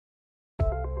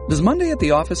Does Monday at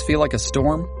the office feel like a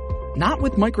storm? Not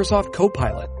with Microsoft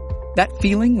Copilot. That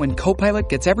feeling when Copilot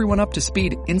gets everyone up to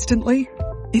speed instantly?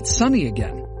 It's sunny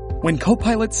again. When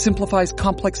Copilot simplifies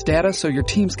complex data so your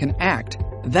teams can act,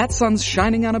 that sun's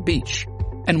shining on a beach.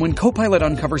 And when Copilot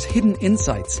uncovers hidden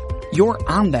insights, you're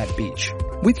on that beach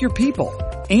with your people,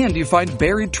 and you find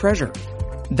buried treasure.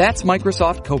 That's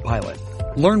Microsoft Copilot.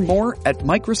 Learn more at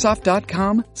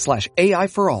Microsoft.com/AI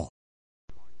for all.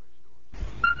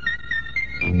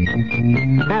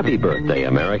 Happy birthday,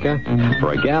 America.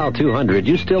 For a gal 200,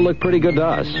 you still look pretty good to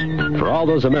us. For all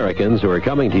those Americans who are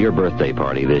coming to your birthday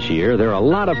party this year, there are a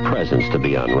lot of presents to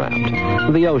be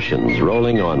unwrapped. The oceans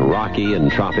rolling on rocky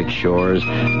and tropic shores,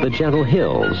 the gentle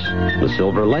hills, the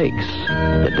silver lakes,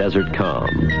 the desert calm,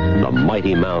 the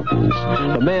mighty mountains,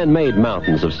 the man-made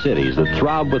mountains of cities that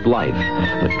throb with life,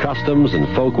 the customs and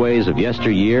folkways of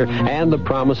yesteryear, and the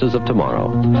promises of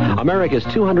tomorrow. America's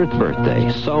 200th birthday,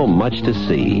 so much to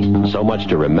see, so much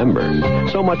to remember,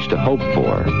 so much to hope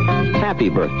for. Happy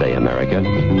birthday, America.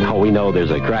 Oh, we know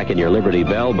there's a crack in your Liberty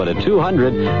Bell, but at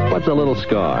 200, what's a little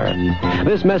scar?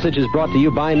 This message is brought to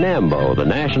you by NAMBO, the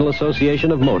National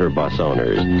Association of Motor Bus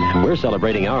Owners. We're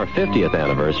celebrating our 50th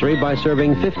anniversary by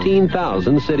serving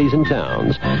 15,000 cities and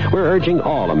towns. We're urging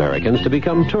all Americans to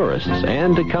become tourists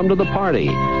and to come to the party.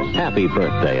 Happy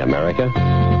birthday, America.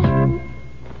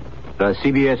 The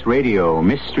CBS Radio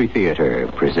Mystery Theater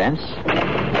presents...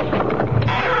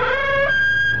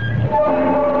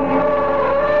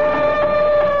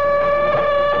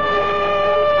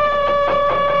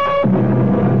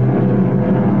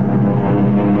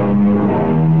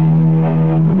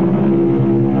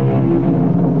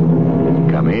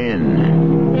 Come in.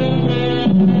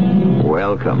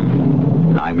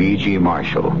 Welcome. I'm E.G.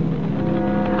 Marshall.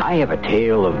 I have a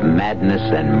tale of madness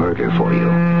and murder for you.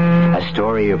 A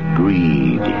story of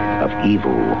greed, of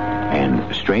evil,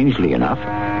 and, strangely enough,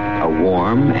 a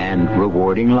warm and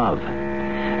rewarding love.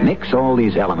 Mix all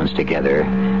these elements together,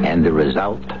 and the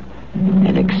result,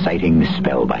 an exciting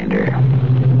spellbinder.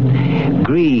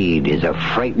 Greed is a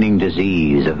frightening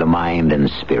disease of the mind and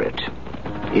spirit.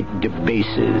 It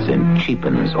debases and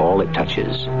cheapens all it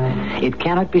touches. It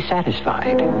cannot be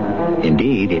satisfied.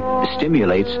 Indeed, it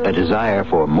stimulates a desire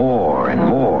for more and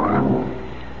more.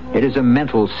 It is a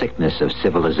mental sickness of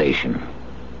civilization.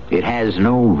 It has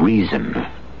no reason.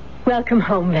 Welcome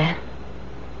home, Van.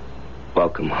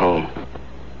 Welcome home.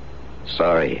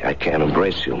 Sorry I can't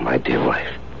embrace you, my dear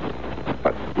wife.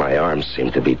 But my arms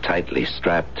seem to be tightly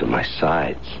strapped to my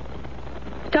sides.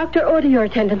 Doctor, order your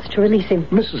attendants to release him.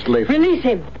 Mrs. Layton. Release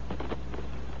him.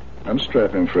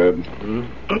 Unstrap him, Fred.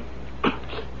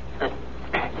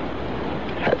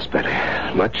 That's better.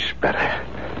 Much better.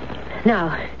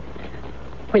 Now,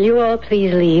 will you all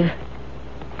please leave?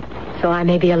 So I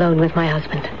may be alone with my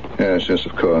husband. Yes,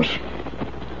 of course.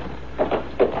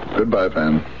 Goodbye,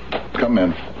 Van. Come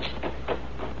in.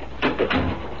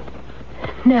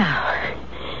 Now,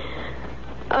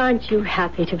 aren't you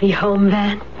happy to be home,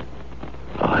 Van?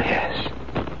 Oh, yes.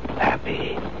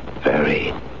 Happy.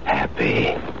 Very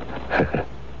happy.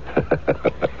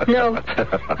 No.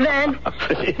 Van.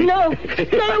 No. Stay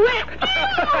away.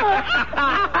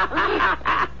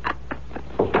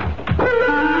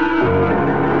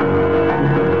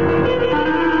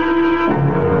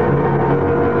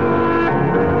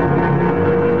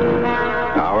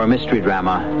 Our mystery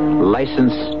drama,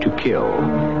 License to Kill,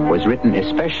 was written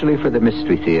especially for the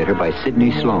Mystery Theater by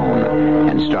Sidney Sloan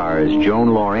and stars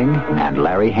Joan Loring and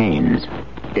Larry Haynes.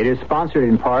 It is sponsored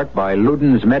in part by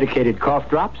Luden's Medicated Cough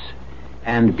Drops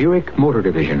and Buick Motor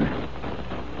Division.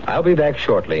 I'll be back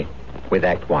shortly with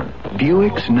Act One.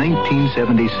 Buick's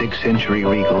 1976 Century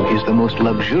Regal is the most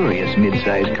luxurious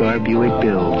midsize car Buick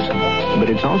builds. But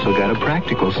it's also got a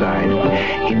practical side.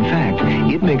 In fact,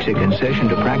 it makes a concession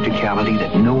to practicality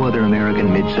that no other American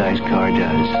midsize car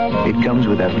does. It comes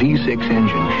with a V6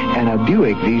 engine, and a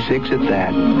Buick V6 at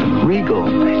that. Regal,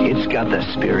 it's got the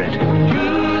spirit.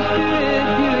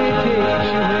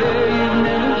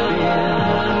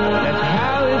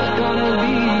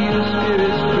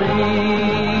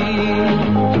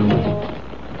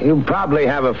 You probably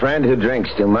have a friend who drinks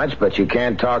too much, but you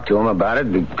can't talk to him about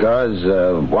it because,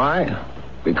 why?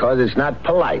 Because it's not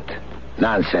polite.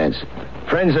 Nonsense.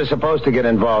 Friends are supposed to get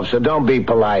involved, so don't be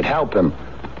polite. Help him.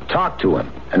 Talk to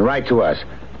him and write to us.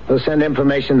 We'll send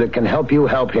information that can help you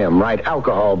help him. Write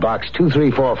Alcohol Box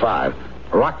 2345,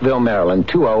 Rockville, Maryland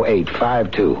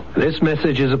 20852. This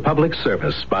message is a public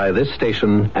service by this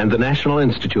station and the National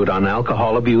Institute on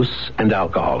Alcohol Abuse and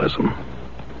Alcoholism.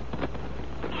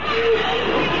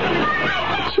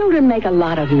 Children make a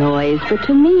lot of noise, but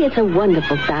to me it's a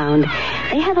wonderful sound.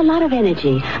 They have a lot of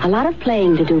energy, a lot of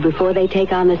playing to do before they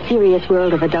take on the serious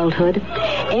world of adulthood.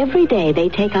 Every day they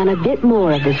take on a bit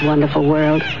more of this wonderful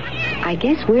world. I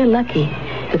guess we're lucky,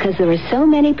 because there are so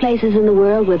many places in the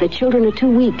world where the children are too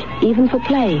weak, even for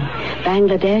play.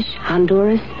 Bangladesh,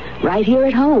 Honduras, right here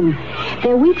at home.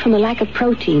 They're weak from the lack of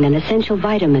protein and essential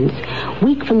vitamins,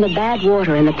 weak from the bad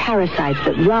water and the parasites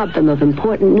that rob them of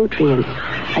important nutrients.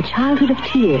 A childhood of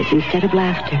tears instead of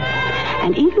laughter.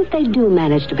 And even if they do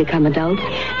manage to become adults,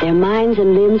 their minds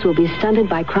and limbs will be stunted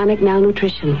by chronic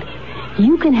malnutrition.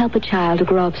 You can help a child to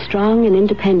grow up strong and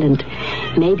independent,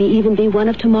 maybe even be one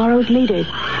of tomorrow's leaders.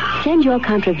 Send your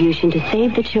contribution to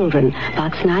Save the Children,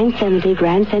 Box 970,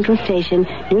 Grand Central Station,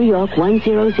 New York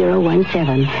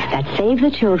 10017. That's Save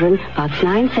the Children, Box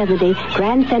 970,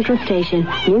 Grand Central Station,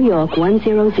 New York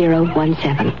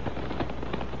 10017.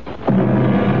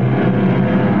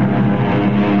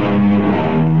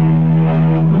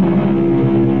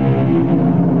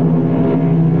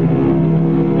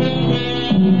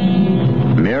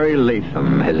 Mary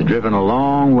Latham has driven a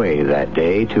long way that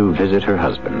day to visit her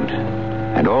husband.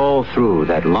 And all through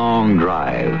that long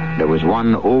drive, there was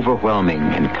one overwhelming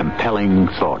and compelling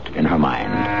thought in her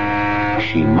mind.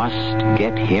 She must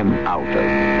get him out of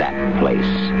that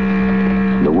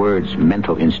place. The words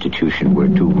mental institution were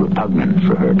too repugnant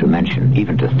for her to mention,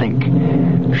 even to think.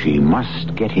 She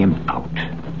must get him out.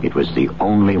 It was the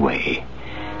only way.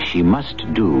 She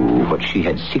must do what she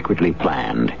had secretly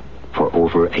planned for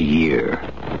over a year.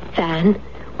 Van,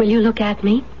 will you look at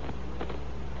me?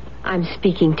 I'm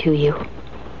speaking to you.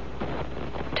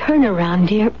 Turn around,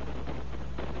 dear.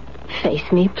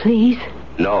 Face me, please.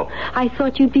 No. I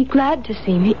thought you'd be glad to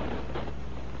see me.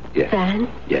 Yes. Van?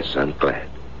 Yes, I'm glad.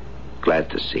 Glad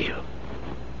to see you.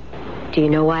 Do you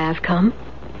know why I've come?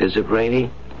 Is it rainy?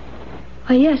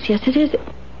 Oh, yes, it is.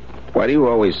 Why do you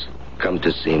always come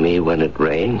to see me when it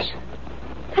rains?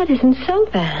 That isn't so,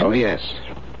 Van. Oh, yes.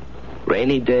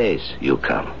 Rainy days, you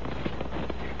come.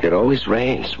 It always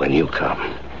rains when you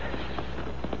come.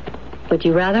 Would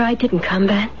you rather I didn't come,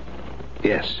 Van?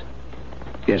 Yes.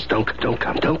 Yes, don't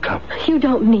come. You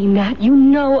don't mean that. You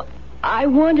know I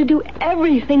want to do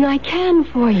everything I can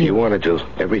for you. You want to do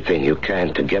everything you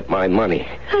can to get my money.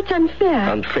 That's unfair.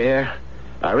 Unfair?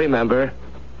 I remember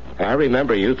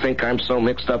you think I'm so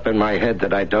mixed up in my head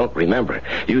that I don't remember.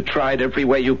 You tried every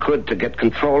way you could to get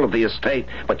control of the estate,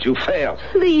 but you failed.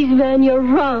 Please, Van, you're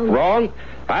wrong. Wrong?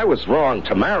 I was wrong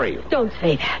to marry you. Don't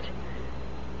say that.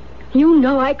 You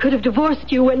know I could have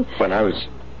divorced you when I was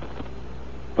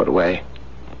put away.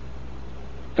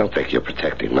 Don't think you're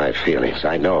protecting my feelings.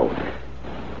 I know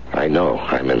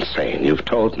I'm insane. You've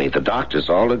told me. The doctors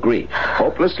all agree.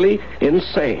 Hopelessly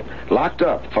insane. Locked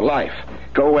up for life.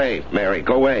 Go away, Mary.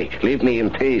 Go away. Leave me in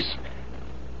peace.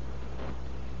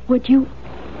 Would you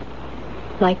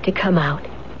like to come out?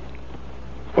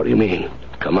 What do you mean,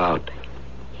 come out?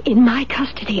 In my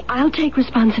custody. I'll take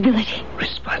responsibility.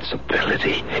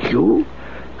 Responsibility? You?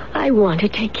 I want to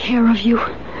take care of you.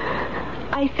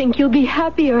 I think you'll be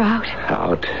happier out.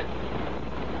 Out?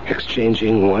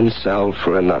 Exchanging one cell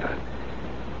for another.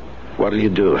 What'll you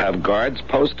do? Have guards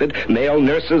posted? Male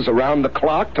nurses around the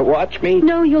clock to watch me?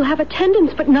 No, you'll have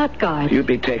attendants, but not guards. You'd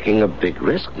be taking a big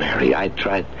risk, Mary. I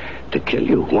tried to kill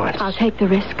you once. I'll take the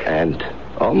risk. And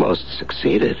almost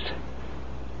succeeded.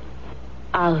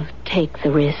 I'll take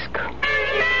the risk.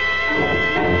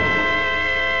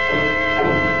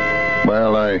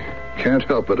 Well, I can't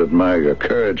help but admire your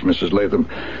courage, Mrs. Latham.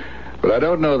 But I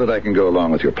don't know that I can go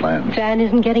along with your plan. Van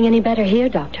isn't getting any better here,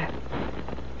 Doctor.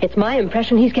 It's my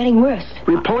impression he's getting worse.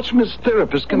 Reports from his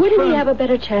therapist confirm... Wouldn't he have a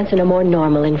better chance in a more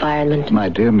normal environment? My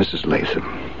dear Mrs. Latham,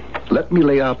 let me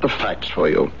lay out the facts for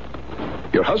you.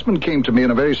 Your husband came to me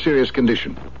in a very serious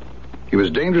condition. He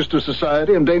was dangerous to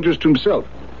society and dangerous to himself.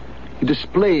 He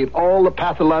displayed all the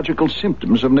pathological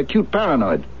symptoms of an acute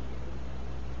paranoid.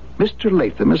 Mr.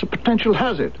 Latham is a potential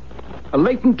hazard, a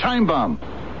latent time bomb.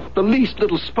 The least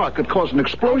little spark could cause an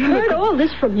explosion. I've heard all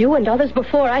this from you and others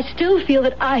before. I still feel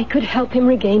that I could help him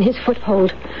regain his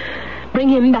foothold. Bring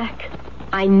him back.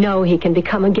 I know he can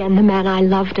become again the man I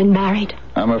loved and married.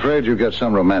 I'm afraid you've got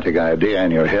some romantic idea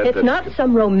in your head. It's not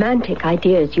some romantic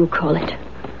idea, as you call it.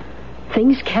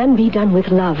 Things can be done with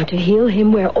love to heal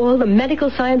him where all the medical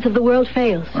science of the world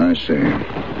fails. I see.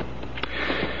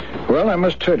 Well, I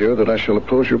must tell you that I shall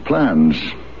oppose your plans.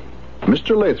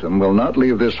 Mr. Latham will not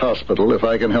leave this hospital if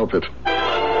I can help it.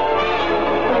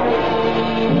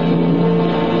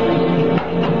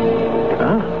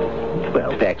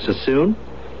 Well, back so soon?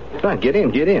 Come on, get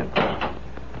in.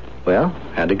 Well,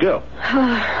 how'd it go?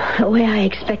 The way I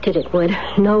expected it would.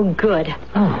 No good.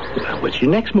 Oh, what's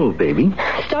your next move, baby?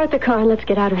 Start the car and let's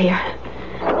get out of here.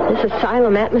 This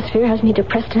asylum atmosphere has me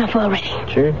depressed enough already.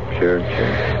 Sure.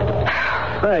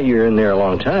 Well, you're in there a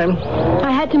long time.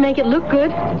 I had to make it look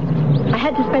good. I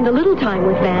had to spend a little time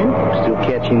with Van. Still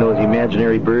catching those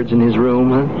imaginary birds in his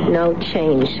room, huh? No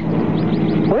change.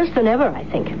 Worse than ever, I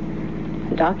think.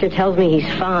 The doctor tells me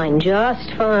he's fine,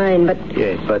 just fine, but...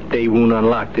 Yeah, but they won't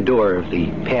unlock the door of the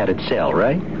padded cell,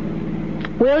 right?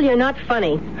 Will, you're not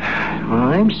funny. Well,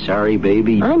 I'm sorry,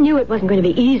 baby. I knew it wasn't going to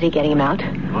be easy getting him out.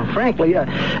 Well, frankly,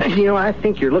 I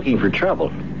think you're looking for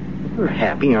trouble. We're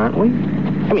happy, aren't we?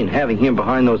 I mean, having him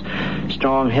behind those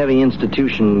strong, heavy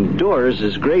institution doors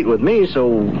is great with me, so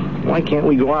why can't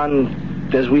we go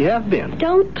on as we have been?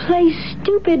 Don't play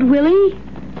stupid, Willie.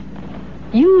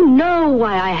 You know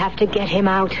why I have to get him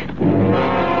out.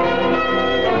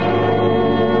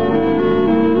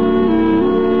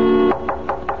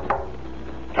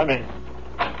 Come in.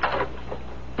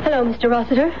 Hello, Mr.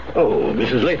 Rossiter. Oh,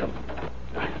 Mrs. Latham.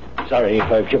 Sorry if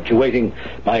I've kept you waiting.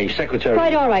 My secretary...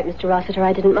 Quite all right, Mr. Rossiter.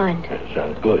 I didn't mind.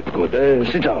 Good.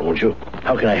 Sit down, won't you?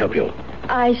 How can I help you?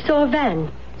 I saw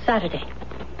Van Saturday.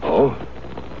 Oh?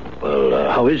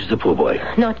 Well, how is the poor boy?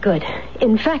 Not good.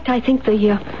 In fact, I think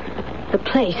the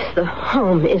place, the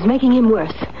home, is making him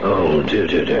worse. Oh, dear.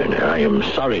 I am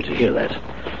sorry to hear that.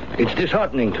 It's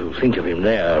disheartening to think of him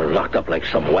there, locked up like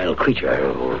some wild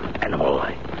creature or animal.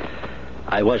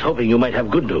 I was hoping you might have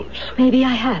good news. Maybe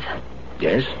I have.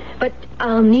 Yes? But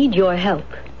I'll need your help.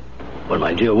 Well,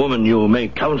 my dear woman, you may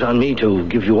count on me to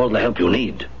give you all the help you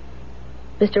need.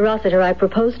 Mr. Rossiter, I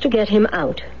propose to get him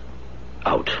out.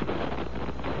 Out?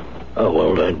 Oh,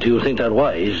 well, do you think that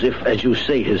wise, if, as you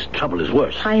say, his trouble is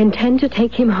worse? I intend to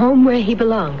take him home where he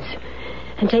belongs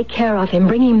and take care of him,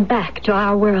 bring him back to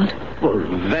our world. Well,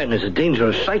 Van is a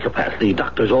dangerous psychopath. The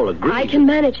doctors all agree. I can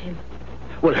manage him.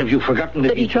 Well, have you forgotten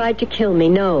that he tried to kill me?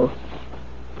 No.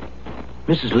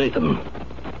 Mrs. Latham,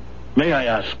 may I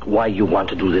ask why you want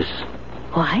to do this?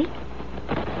 Why?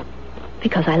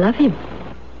 Because I love him.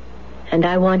 And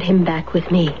I want him back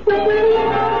with me.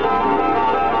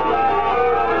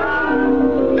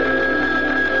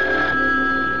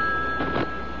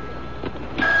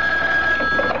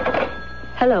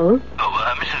 Hello?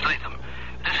 Oh, Mrs. Latham,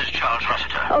 this is Charles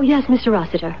Rossiter. Oh, yes, Mr.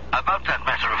 Rossiter. About that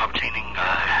matter of obtaining,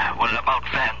 about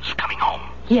Van's coming home.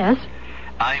 Yes?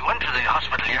 I went to the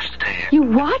hospital yesterday. You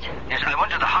what? Yes, I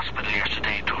went to the hospital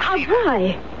yesterday to see...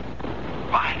 Why?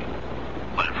 Why?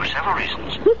 Well, for several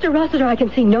reasons. Mr. Rossiter, I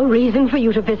can see no reason for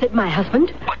you to visit my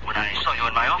husband. But when I saw you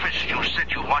in my office, you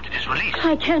said you wanted his release.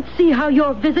 I can't see how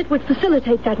your visit would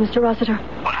facilitate that, Mr. Rossiter.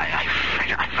 Well,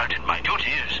 I felt it my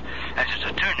duty as his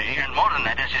attorney, and more than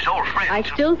that, as his old friend. I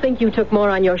still think you took more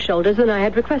on your shoulders than I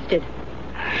had requested.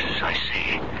 Yes, I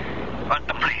see. But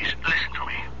please, listen to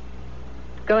me.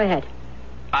 Go ahead.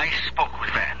 I spoke with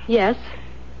Van. Yes?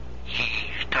 He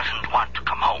doesn't want to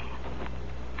come home.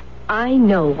 I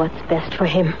know what's best for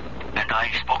him. And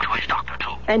I spoke to his doctor,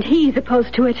 too. And he's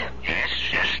opposed to it? Yes,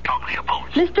 strongly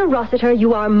opposed. Mr. Rossiter,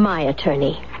 you are my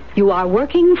attorney. You are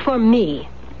working for me.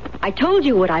 I told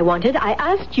you what I wanted. I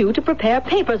asked you to prepare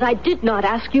papers. I did not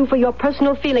ask you for your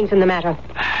personal feelings in the matter.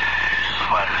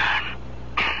 Well,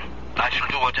 I shall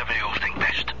do whatever you think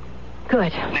best.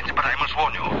 Good. But I must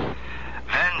warn you.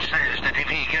 Van says that if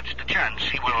he gets the chance,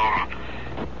 he will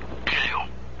kill you.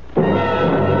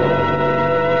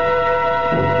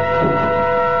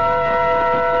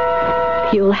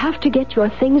 You'll have to get your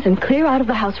things and clear out of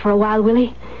the house for a while,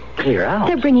 Willie. Clear out?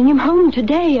 They're bringing him home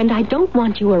today, and I don't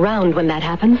want you around when that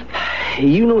happens.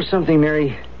 You know something,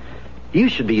 Mary? You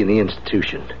should be in the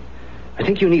institution. I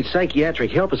think you need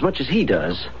psychiatric help as much as he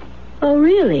does. Oh,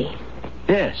 really?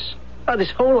 Yes. Oh,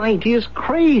 this whole idea is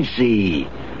crazy.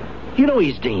 You know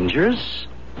he's dangerous.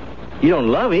 You don't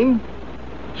love him.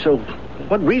 So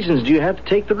what reasons do you have to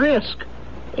take the risk?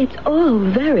 It's all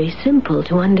very simple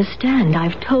to understand.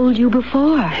 I've told you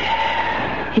before.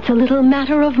 It's a little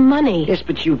matter of money. Yes,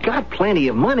 but you've got plenty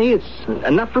of money. It's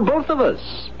enough for both of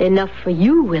us. Enough for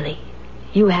you, Willie.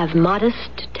 You have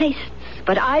modest tastes,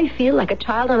 but I feel like a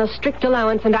child on a strict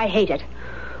allowance, and I hate it.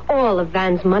 All of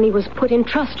Van's money was put in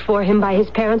trust for him by his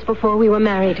parents before we were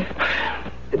married.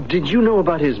 Did you know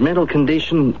about his mental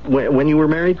condition when you were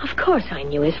married? Of course I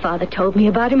knew. His father told me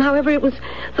about him. However, it was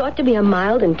thought to be a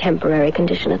mild and temporary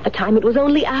condition at the time. It was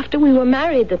only after we were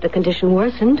married that the condition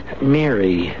worsened.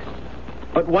 Mary,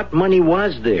 but what money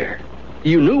was there?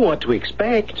 You knew what to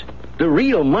expect. The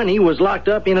real money was locked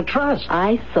up in a trust.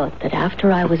 I thought that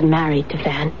after I was married to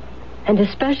Van, and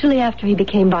especially after he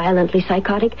became violently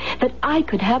psychotic, that I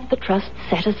could have the trust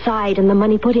set aside and the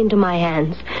money put into my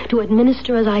hands to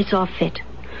administer as I saw fit.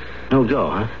 No go,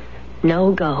 huh?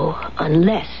 No go,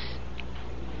 unless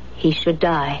he should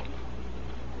die.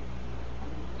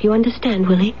 Do you understand,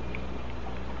 Willie?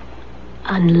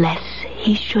 Unless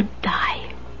he should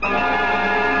die.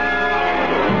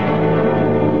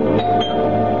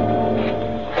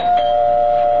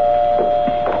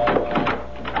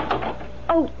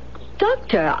 Oh,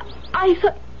 Doctor, I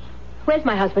thought... Where's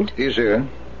my husband? He's here,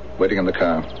 waiting in the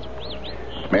car.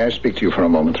 May I speak to you for a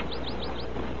moment?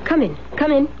 Come in,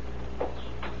 come in.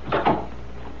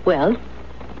 Well?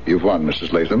 You've won,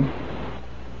 Mrs. Latham.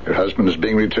 Your husband is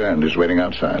being returned. He's waiting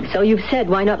outside. So you've said,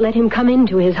 why not let him come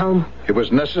into his home? It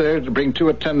was necessary to bring 2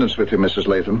 attendants with him, Mrs.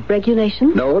 Latham.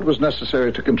 Regulations? No, it was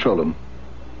necessary to control him.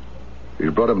 We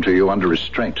brought him to you under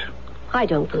restraint. I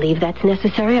don't believe that's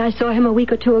necessary. I saw him a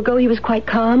week or 2 ago. He was quite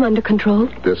calm, under control.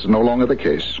 This is no longer the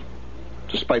case.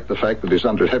 Despite the fact that he's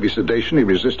under heavy sedation, he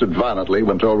resisted violently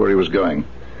when told where he was going.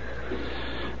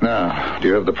 Now, do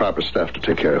you have the proper staff to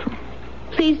take care of him?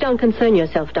 Please don't concern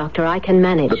yourself, Doctor. I can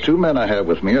manage. The 2 men I have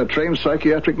with me are trained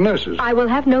psychiatric nurses. I will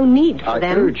have no need for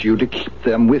them. I urge you to keep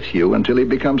them with you until he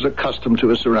becomes accustomed to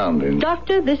his surroundings.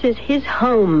 Doctor, this is his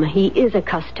home. He is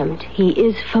accustomed. He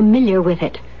is familiar with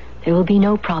it. There will be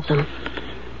no problem.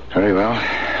 Very well.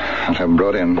 I'll have him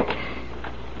brought in.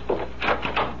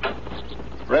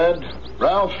 Fred,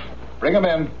 Ralph, bring him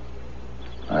in.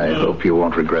 I hope you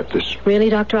won't regret this. Really,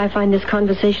 Doctor, I find this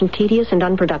conversation tedious and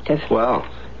unproductive. Well,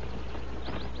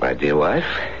 my dear wife,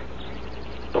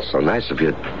 so nice of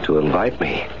you to invite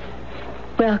me.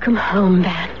 Welcome home,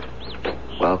 Van.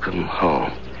 Welcome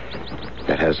home.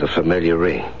 That has a familiar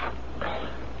ring.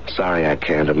 Sorry I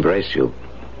can't embrace you,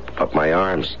 but my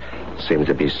arms seem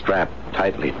to be strapped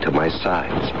tightly to my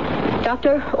sides.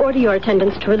 Doctor, order your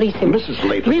attendants to release him. Mrs.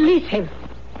 Latham. Release him.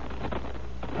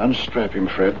 Unstrap him,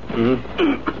 Fred.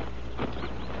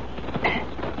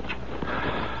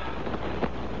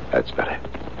 That's better.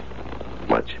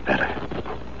 Much better.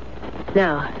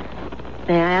 Now,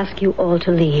 may I ask you all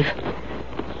to leave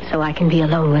so I can be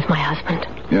alone with my husband?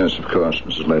 Yes, of course,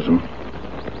 Mrs. Latham.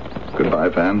 Goodbye,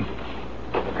 Van.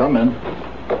 Come in.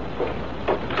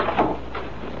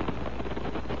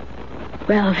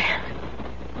 Well, then,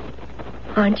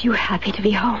 aren't you happy to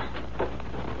be home?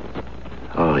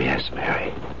 Oh, yes,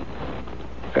 Mary.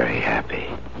 Very happy.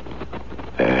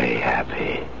 Very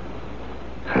happy.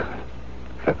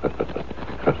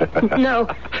 No.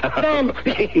 Van,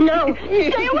 no.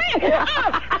 Stay away!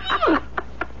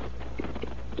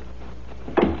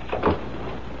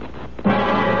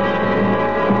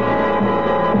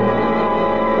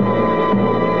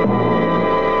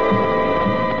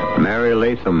 Mary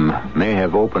Latham may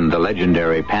have opened the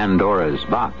legendary Pandora's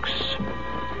box.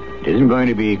 It isn't going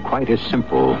to be quite as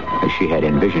simple as she had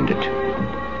envisioned it.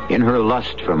 In her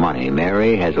lust for money,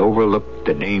 Mary has overlooked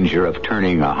the danger of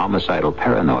turning a homicidal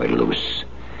paranoid loose.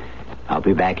 I'll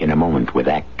be back in a moment with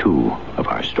Act 2 of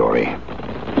our story.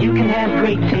 You can have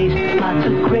great taste, lots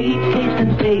of great taste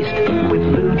and taste with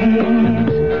Luden's.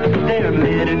 They're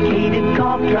medicated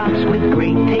cough drops with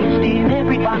great taste in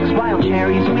every box. Wild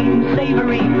cherry, sweet and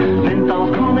savory,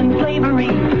 menthol cool and flavory.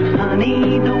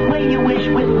 Honey, the way you wish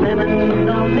with lemon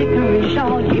or licorice.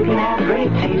 Oh, you can have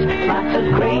great taste, lots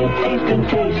of great taste and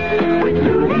taste with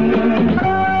Luden's.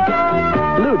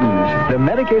 Luden's, the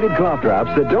medicated cough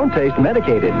drops that don't taste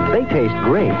medicated. They taste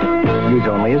great. Use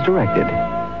only as directed.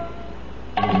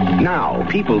 Now,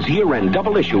 People's year-end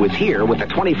double issue is here with the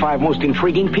 25 most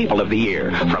intriguing people of the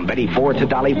year. From Betty Ford to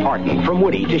Dolly Parton, from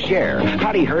Woody to Cher,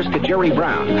 Patty Hearst to Jerry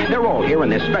Brown. They're all here in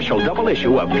this special double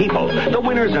issue of People, the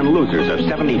winners and losers of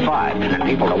 75, and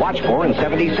people to watch for in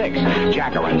 76.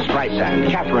 Jacqueline Streisand,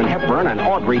 Katharine Hepburn, and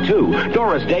Audrey, too.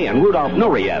 Doris Day and Rudolph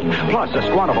Nureyev, plus a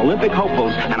squad of Olympic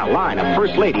hopefuls and a line of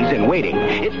first ladies in waiting.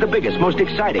 It's the biggest, most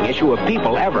exciting issue of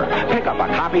People ever. Pick up a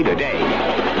copy today.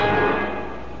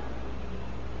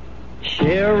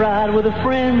 Share a ride with a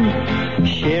friend.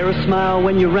 Share a smile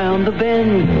when you're round the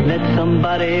bend. Let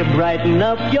somebody brighten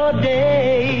up your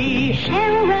day.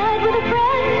 Share a ride with a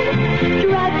friend.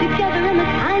 Drive together and the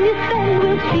time you spend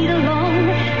will speed along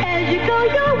as you go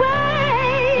your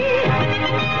way.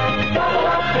 Double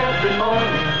up every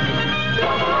morning.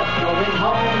 Double up going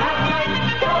home at night.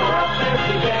 Double up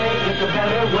every day. It's a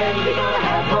better way. You're gonna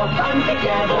have more fun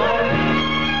together.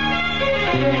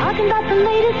 Talking about the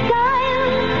latest style.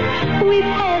 We've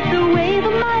passed away the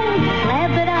miles.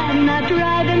 Glad that I'm not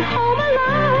driving home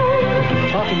alone.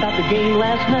 Talking about the game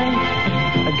last night.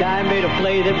 A guy made a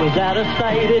play that was out of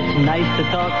sight. It's nice to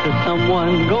talk to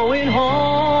someone going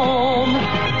home.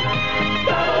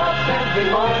 Double up every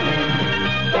morning.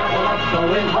 Double up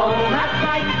going home at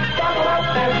night. Double up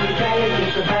every day.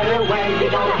 It's a better way. You're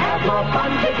gonna have more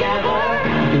fun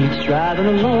together. streets driving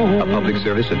alone. A public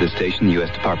service of this station, the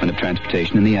U.S. Department of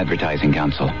Transportation, and the Advertising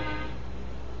Council.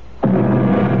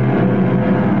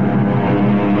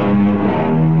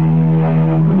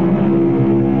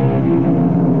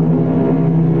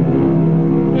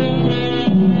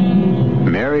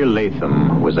 Mary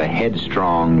Latham was a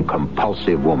headstrong,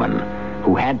 compulsive woman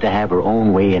who had to have her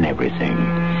own way in everything.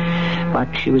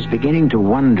 But she was beginning to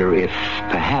wonder if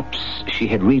perhaps she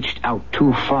had reached out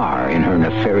too far in her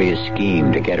nefarious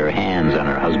scheme to get her hands on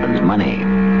her husband's money.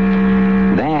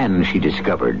 Van, she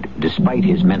discovered, despite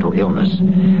his mental illness,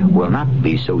 will not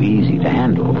be so easy to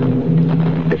handle.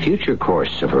 The future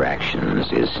course of her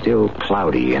actions is still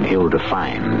cloudy and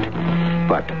ill-defined,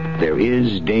 but there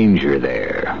is danger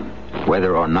there,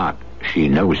 whether or not she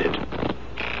knows it.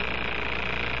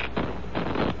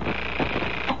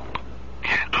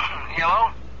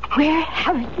 Where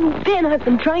have you been? I've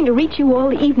been trying to reach you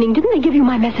all evening. Didn't they give you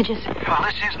my messages? Well,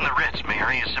 this isn't the Ritz,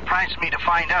 Mary. It surprised me to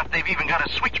find out they've even got a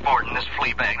switchboard in this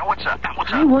flea bag. Now, what's up?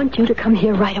 I want you to come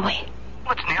here right away.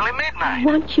 Well, it's nearly midnight. I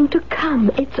want you to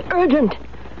come. It's urgent.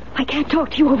 I can't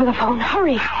talk to you over the phone.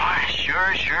 Hurry. Oh,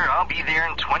 sure. I'll be there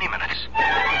in 20 minutes.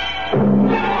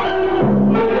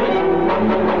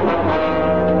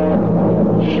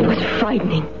 It was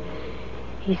frightening.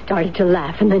 He started to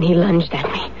laugh, and then he lunged at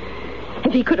me.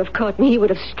 If he could have caught me, he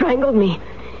would have strangled me.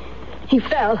 He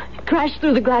fell, crashed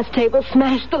through the glass table,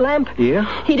 smashed the lamp.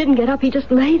 Yeah? He didn't get up. He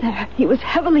just lay there. He was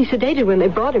heavily sedated when they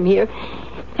brought him here.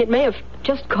 It may have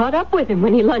just caught up with him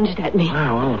when he lunged at me.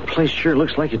 Wow, well, the place sure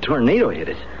looks like a tornado hit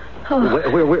it. Oh.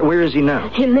 Where is he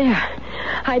now? In there.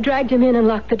 I dragged him in and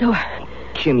locked the door.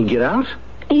 Can he get out?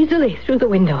 Easily, through the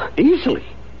window. Easily?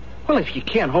 Well, if you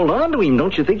can't hold on to him,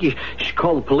 don't you think you should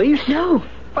call the police? No.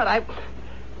 But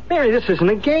Mary, this isn't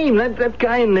a game. That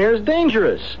guy in there is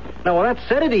dangerous. Now, when that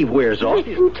sedative wears off...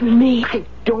 Listen to me. I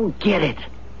don't get it.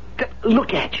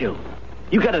 Look at you.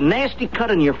 You got a nasty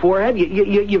cut on your forehead.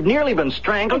 You've nearly been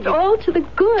strangled. It's all to the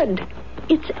good.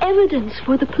 It's evidence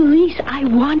for the police. I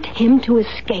want him to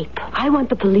escape. I want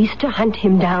the police to hunt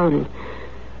him down.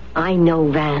 I know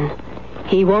Van.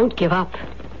 He won't give up.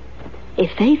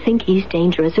 If they think he's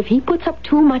dangerous, if he puts up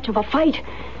too much of a fight...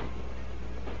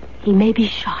 he may be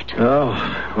shot. Oh,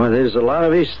 well, there's a lot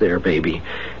of ifs there, baby.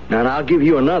 Now, and I'll give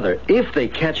you another. If they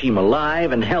catch him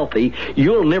alive and healthy,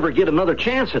 you'll never get another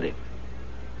chance at him.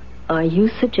 Are you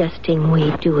suggesting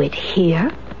we do it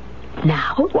here?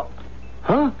 Now? What?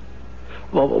 Huh?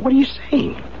 Well, what are you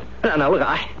saying? Now, look,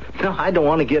 I don't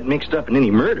want to get mixed up in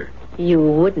any murder. You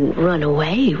wouldn't run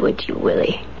away, would you,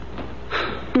 Willie?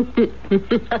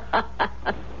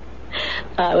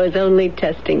 I was only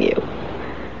testing you.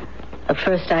 The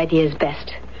first idea is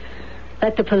best.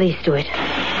 Let the police do it.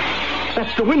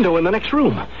 That's the window in the next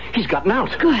room. He's gotten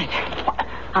out. Good.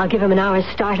 I'll give him an hour's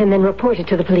start and then report it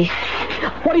to the police.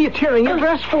 What are you tearing your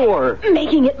dress for?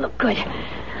 Making it look good.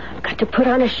 I've got to put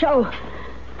on a show.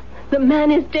 The man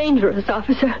is dangerous,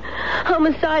 officer.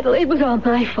 Homicidal. It was all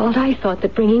my fault. I thought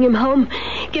that bringing him home,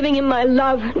 giving him my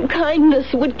love and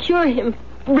kindness would cure him,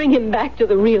 bring him back to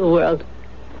the real world.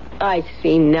 I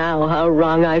see now how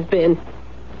wrong I've been.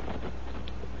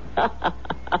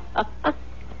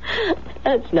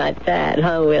 That's not bad,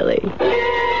 huh, Willie?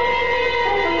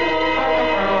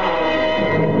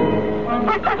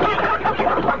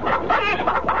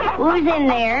 Who's in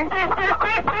there?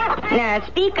 Now,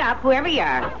 speak up, whoever you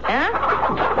are, huh?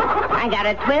 I got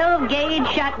a 12-gauge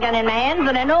shotgun in my hands,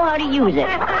 and I know how to use it.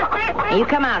 Now, you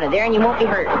come out of there, and you won't be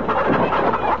hurt.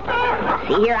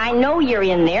 See here, I know you're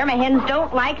in there. My hens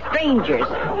don't like strangers.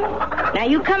 Now,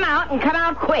 you come out, and come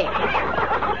out quick.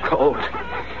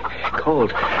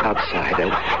 Cold outside.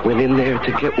 I went in there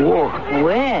to get warm.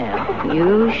 Well,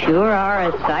 you sure are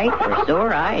a sight for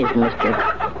sore eyes, mister.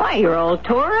 Why, you're all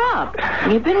tore up.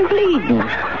 You've been bleeding.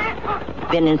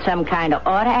 Been in some kind of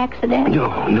auto accident? No.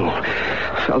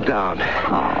 Fell down.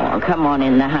 Oh, come on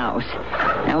in the house.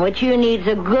 Now, what you need's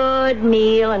a good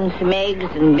meal and some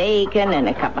eggs and bacon and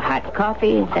a cup of hot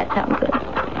coffee. Does that sound good?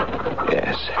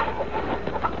 Yes.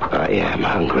 I am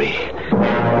hungry.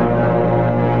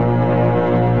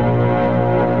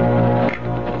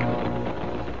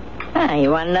 You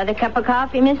want another cup of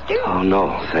coffee, mister? Oh,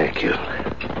 no, thank you.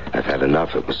 I've had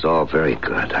enough. It was all very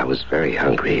good. I was very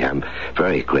hungry. I'm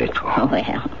very grateful. Oh,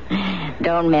 well,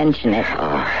 don't mention it.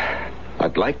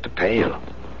 I'd like to pay you.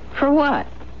 For what?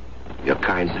 Your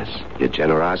kindness, your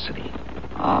generosity.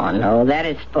 Oh, no,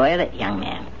 that'd spoil it, young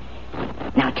man.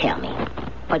 Now tell me,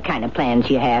 what kind of plans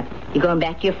you have? You going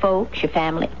back to your folks, your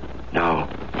family? No.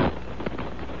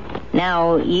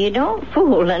 Now, you don't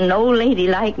fool an old lady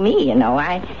like me, you know.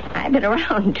 I've been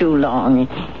around too long.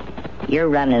 You're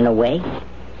running away.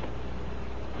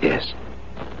 Yes.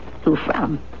 Who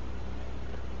from?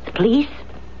 The police?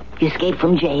 You escaped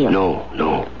from jail?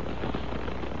 No.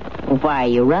 Well, why are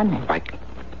you running? I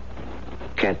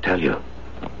can't tell you.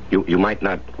 You might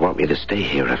not want me to stay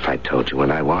here if I told you,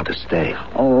 and I want to stay.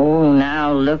 Oh,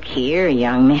 now look here,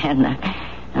 young man.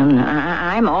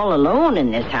 I'm all alone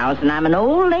in this house, and I'm an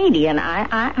old lady, and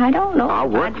I don't know. I'll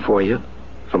work for you,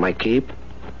 for my keep.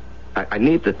 I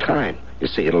need the time. You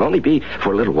see, it'll only be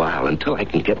for a little while until I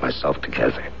can get myself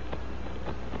together.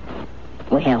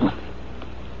 Well,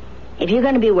 if you're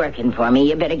going to be working for me,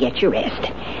 you better get your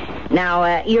rest.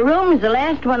 Now, your room's the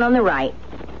last one on the right.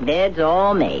 Bed's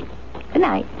all made. Good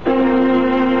night.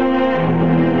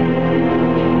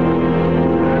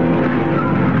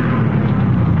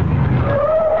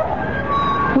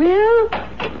 Will?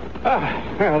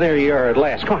 Well, there you are at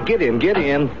last. Come on, get in.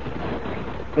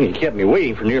 Well, you kept me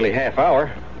waiting for nearly half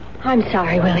hour. I'm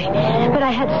sorry, Willie, but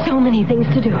I had so many things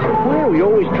to do. Why are we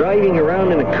always driving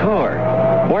around in a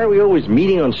car? Why are we always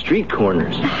meeting on street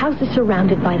corners? The house is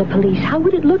surrounded by the police. How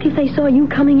would it look if they saw you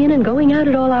coming in and going out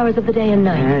at all hours of the day and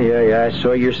night? Yeah. I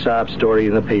saw your sob story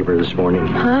in the paper this morning.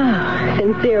 Ah,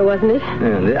 sincere, wasn't it?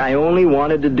 And I only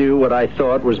wanted to do what I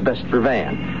thought was best for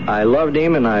Van. I loved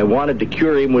him, and I wanted to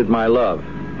cure him with my love.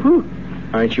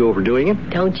 Aren't you overdoing it?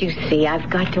 Don't you see? I've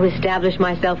got to establish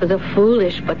myself as a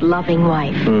foolish but loving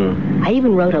wife. I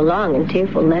even wrote a long and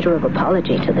tearful letter of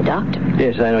apology to the doctor.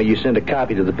 Yes, I know. You sent a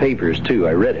copy to the papers, too.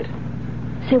 I read it.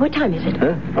 Say, what time is it?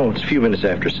 Huh? Oh, it's a few minutes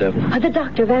after 7. The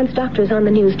doctor, Van's doctor, is on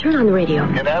the news. Turn on the radio.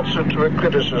 In answer to a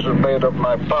criticism made of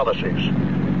my policies,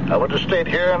 I want to state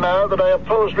here now that I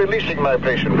oppose releasing my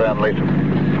patient, Van Latham.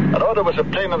 An order was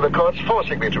obtained in the courts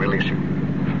forcing me to release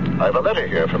him. I have a letter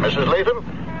here from Mrs. Latham,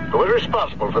 who is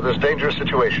responsible for this dangerous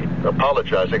situation,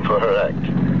 apologizing for her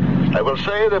act. I will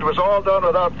say that it was all done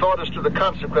without thought as to the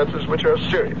consequences, which are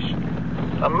serious.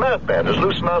 A madman is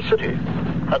loose in our city,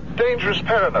 a dangerous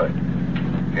paranoid.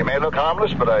 He may look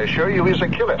harmless, but I assure you he's a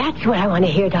killer. That's what I want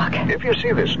to hear, Doc. If you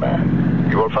see this man,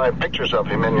 you will find pictures of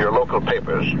him in your local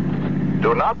papers.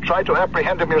 Do not try to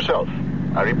apprehend him yourself.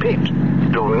 I repeat,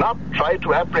 do not try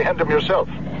to apprehend him yourself.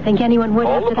 Think anyone would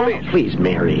Call after the police. that? Please,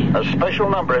 Mary. A special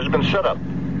number has been set up.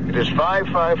 It is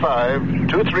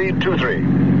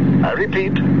 555-2323. I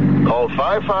repeat, call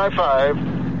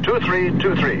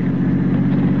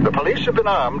 555-2323. The police have been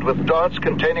armed with darts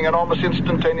containing an almost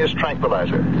instantaneous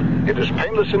tranquilizer. It is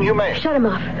painless and humane. Shut him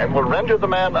off. And will render the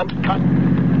man I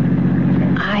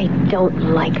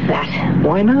don't like that.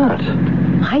 Why not?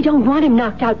 I don't want him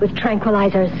knocked out with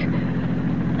tranquilizers.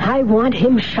 I want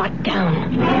him shot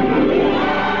down.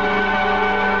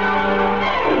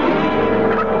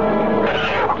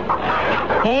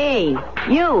 Hey,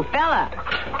 you, fella.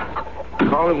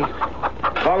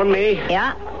 Calling me?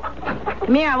 Yeah?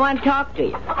 Come here, I want to talk to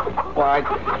you. Well, I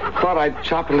thought I'd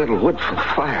chop a little wood for the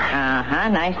fire. Uh-huh,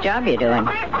 nice job you're doing.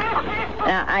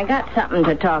 Now, I got something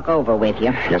to talk over with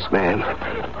you. Yes, ma'am.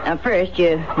 Now, first,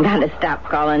 you gotta stop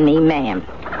calling me ma'am.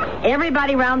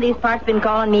 Everybody around these parts been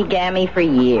calling me Gammy for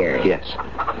years. Yes.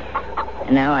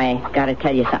 Now, I gotta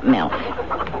tell you something else.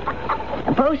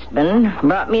 A postman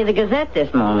brought me the Gazette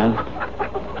this morning.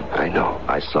 I know.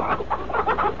 I saw it.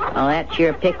 Well, that's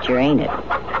your picture, ain't it?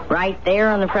 Right there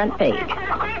on the front page.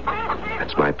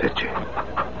 That's my picture.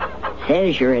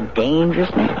 Says you're a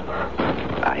dangerous man.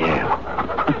 I am.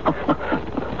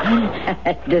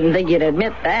 I didn't think you'd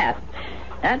admit that.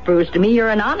 That proves to me you're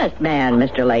an honest man,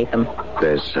 Mr. Latham.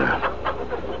 There's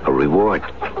a reward.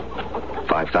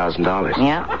 $5,000.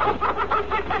 Yeah.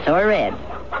 So I read.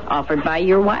 Offered by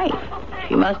your wife.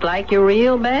 She must like you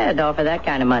real bad to offer that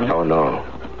kind of money. Oh, no.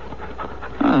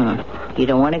 You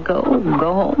don't want to go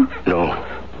home? No.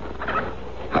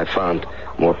 I found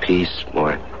more peace,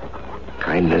 more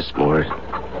kindness, more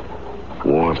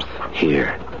warmth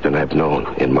here than I've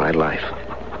known in my life.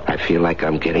 I feel like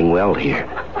I'm getting well here.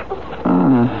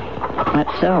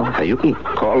 That's so. Now, you can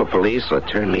call the police or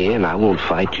turn me in. I won't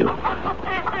fight you.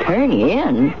 Turn you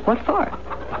in? What for?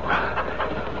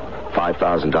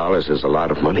 $5,000 is a lot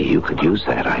of money. You could use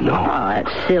that, I know. Oh,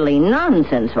 that's silly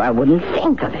nonsense. I wouldn't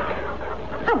think of it.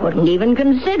 I wouldn't even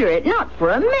consider it, not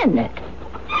for a minute.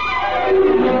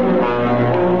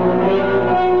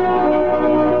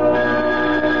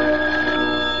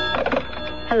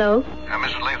 Hello?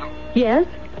 Mrs. Latham. Yes?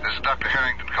 This is Dr.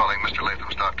 Harrington calling, Mr.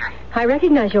 Latham's doctor. I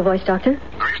recognize your voice, Doctor.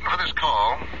 The reason for this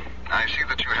call, I see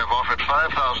that you have offered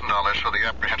 $5,000 for the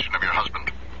apprehension of your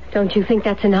husband. Don't you think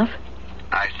that's enough?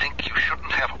 I think you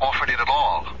shouldn't have offered it at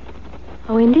all.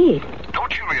 Oh, indeed.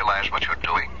 Don't you realize what you're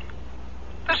doing?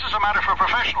 This is a matter for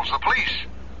professionals, the police.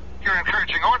 You're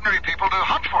encouraging ordinary people to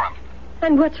hunt for him.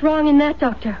 And what's wrong in that,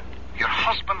 Doctor? Your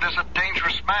husband is a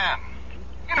dangerous man.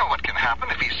 You know what can happen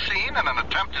if he's seen and an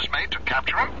attempt is made to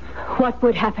capture him? What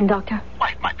would happen, Doctor?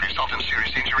 Why, it might result in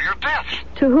serious injury or death.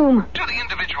 To whom? To the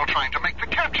individual trying to make the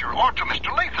capture, or to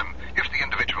Mr. Latham, if the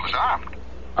individual is armed.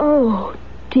 Oh,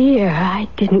 dear, I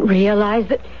didn't realize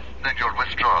that... Then you'll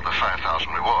withdraw the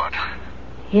 5,000 reward.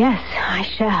 Yes, I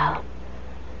shall.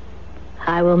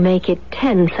 I will make it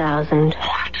 10,000.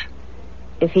 What?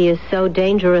 If he is so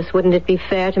dangerous, wouldn't it be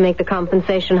fair to make the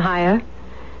compensation higher?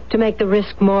 To make the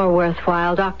risk more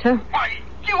worthwhile, Doctor? Why,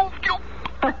 you...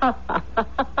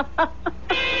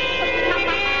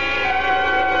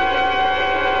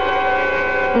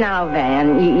 Now,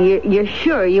 Van, you're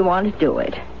sure you want to do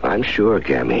it? I'm sure,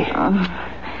 Gammy.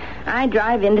 I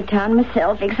drive into town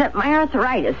myself, except my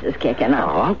arthritis is kicking up.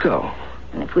 I'll go.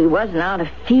 And if we wasn't out of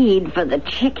feed for the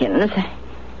chickens...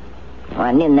 Well,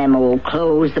 and in them old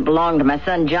clothes that belonged to my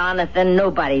son Jonathan,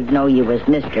 nobody'd know you was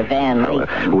Mr. Van Lee.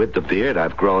 With the beard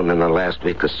I've grown in the last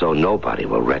week or so, nobody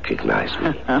will recognize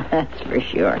me. That's for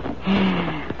sure.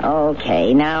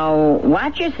 Okay, now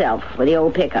watch yourself with the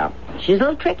old pickup. She's a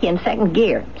little tricky in second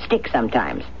gear. Sticks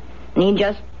sometimes. And you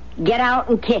just get out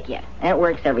and kick you. And it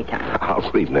works every time.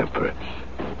 I'll remember.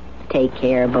 Take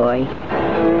care, boy.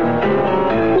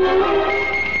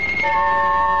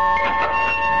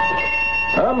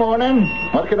 Morning.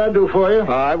 What can I do for you?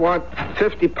 I want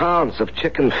 50 pounds of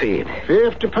chicken feed.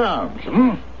 50 pounds.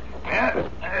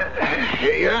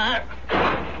 Here you are.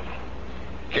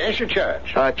 Cash or charge?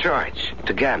 Charge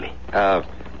to Gammy.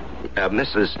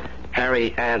 Mrs.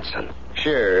 Harry Anson.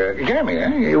 Sure. Gammy,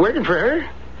 you working for her?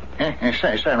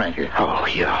 Sign right here. Oh,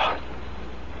 yeah.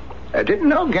 I didn't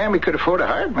know Gammy could afford a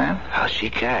hired man. Oh, she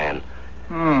can.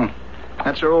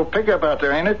 That's her old pickup out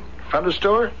there, ain't it? Front of the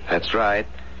store? That's right.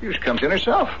 She just comes in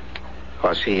herself.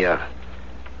 Well, she,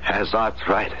 has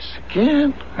arthritis.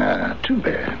 Again? Too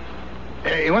bad.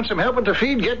 You want some help with the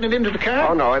feed, getting it into the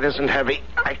car? Oh, no, it isn't heavy.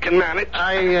 I can manage.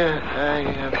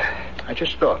 I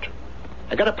just thought.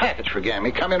 I got a package for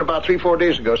Gammy. Come in about 3-4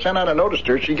 days ago. Sent out a notice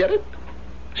to her. She get it?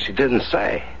 She didn't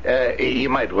say. You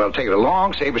might well take it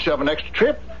along, save yourself an extra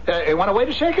trip. You want to wait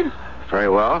a second? Very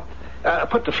well.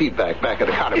 Put the feed back at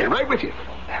the counter. Yeah. Right with you.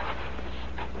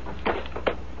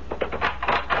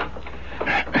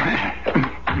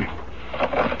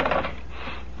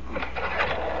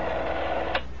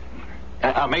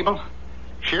 Mabel?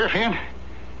 Sheriff in?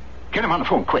 Get him on the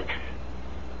phone, quick.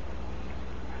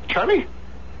 Charlie?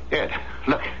 Ed,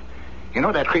 look. You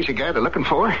know that crazy guy they're looking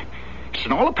for? It's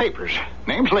in all the papers.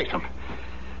 Name's Latham.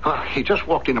 Well, he just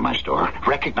walked into my store,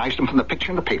 recognized him from the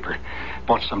picture in the paper,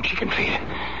 bought some chicken feed.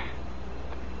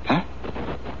 Huh?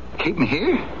 Keep him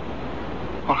here?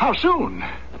 Well, how soon?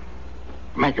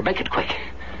 Make it quick.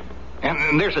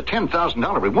 And there's a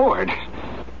 $10,000 reward.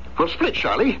 We'll split,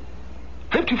 Charlie.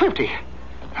 50-50.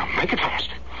 Now, make it fast.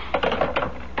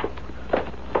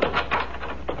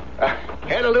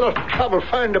 Had a little trouble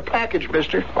finding the package,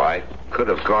 mister. Oh, I could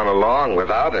have gone along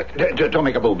without it. Don't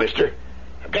make a move, mister.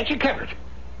 I've got you covered.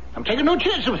 I'm taking no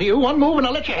chances with you. One move and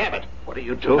I'll let you have it. What are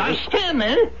you doing? Now, stand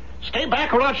there. Stay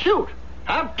back or I'll shoot.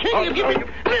 I'll kill you. Give me...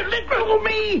 Let go of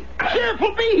me. Sheriff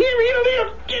will be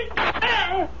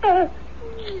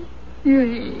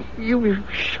here. You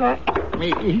shot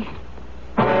me.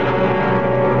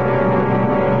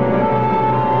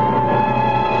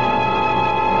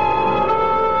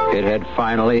 It had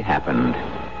finally happened.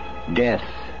 Death,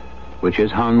 which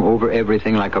has hung over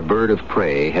everything like a bird of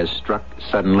prey, has struck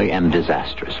suddenly and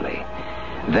disastrously.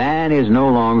 Van is no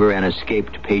longer an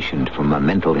escaped patient from a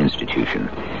mental institution.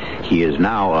 He is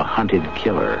now a hunted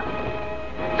killer.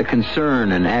 The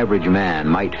concern an average man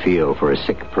might feel for a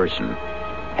sick person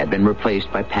had been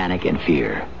replaced by panic and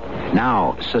fear.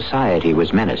 Now society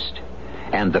was menaced,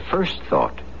 and the first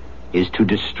thought is to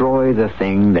destroy the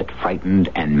thing that frightened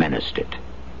and menaced it.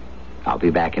 I'll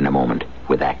be back in a moment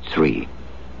with Act 3.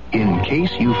 In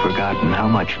case you've forgotten how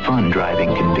much fun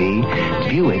driving can be,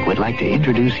 Buick would like to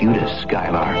introduce you to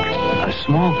Skylark, a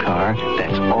small car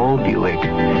that's all Buick,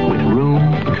 with room,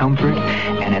 comfort,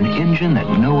 and an engine that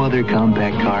no other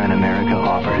compact car in America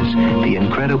offers, the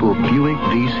incredible Buick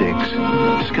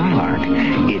V6. Skylark,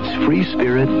 it's free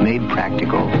spirit made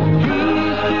practical.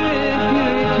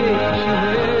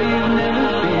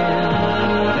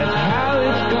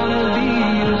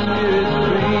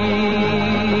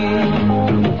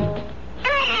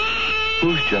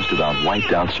 Just about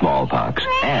wiped out smallpox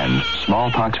and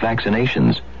smallpox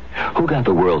vaccinations. Who got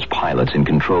the world's pilots in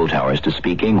control towers to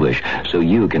speak English so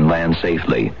you can land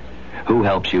safely? Who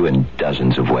helps you in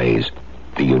dozens of ways?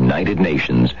 the United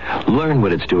Nations. Learn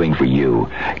what it's doing for you.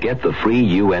 Get the free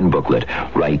UN booklet.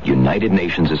 Write United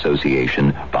Nations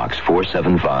Association, Box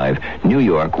 475, New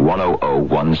York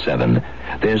 10017.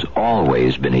 There's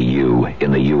always been a U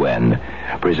in the UN.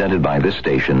 Presented by this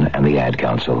station and the Ad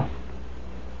Council.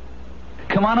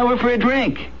 Come on over for a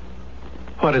drink.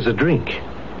 What is a drink?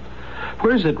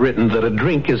 Where is it written that a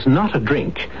drink is not a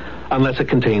drink unless it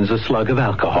contains a slug of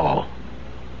alcohol?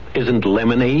 Isn't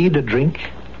lemonade a drink?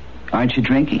 Aren't you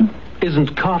drinking?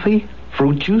 Isn't coffee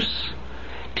fruit juice?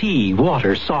 Tea,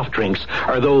 water, soft drinks,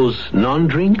 are those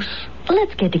non-drinks?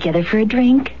 Let's get together for a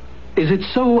drink. Is it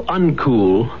so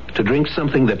uncool to drink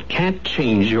something that can't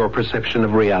change your perception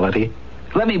of reality?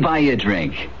 Let me buy you a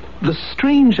drink. The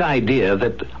strange idea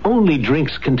that only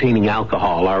drinks containing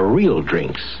alcohol are real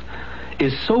drinks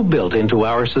is so built into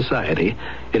our society,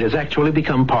 it has actually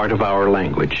become part of our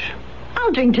language.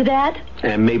 I'll drink to that.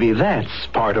 And maybe that's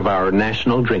part of our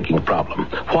national drinking problem.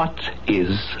 What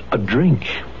is a drink?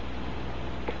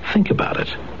 Think about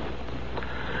it.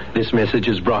 This message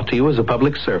is brought to you as a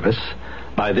public service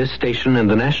by this station and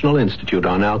the National Institute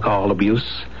on Alcohol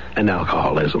Abuse and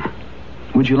Alcoholism.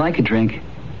 Would you like a drink?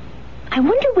 I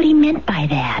wonder what he meant by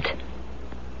that.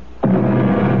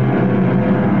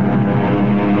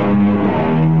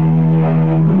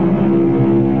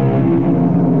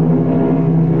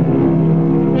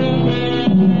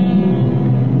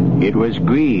 It was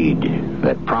greed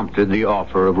that prompted the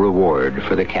offer of reward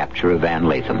for the capture of Van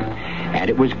Latham. And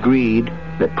it was greed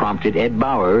that prompted Ed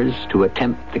Bowers to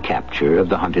attempt the capture of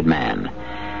the hunted man.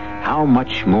 How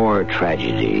much more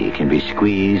tragedy can be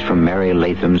squeezed from Mary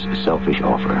Latham's selfish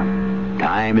offer?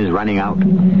 Time is running out.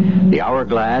 The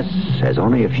hourglass has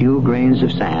only a few grains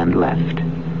of sand left.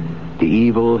 The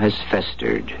evil has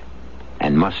festered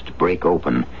and must break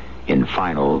open in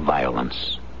final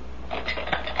violence.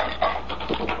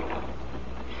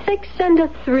 6 and a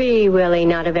 3, Willie.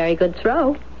 Not a very good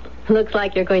throw. Looks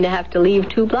like you're going to have to leave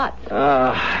 2 blots.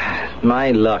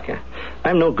 My luck.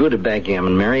 I'm no good at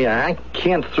backgammon, Mary. I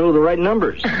can't throw the right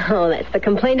numbers. Oh, that's the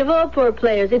complaint of all poor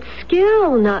players. It's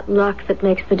skill, not luck, that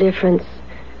makes the difference.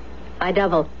 I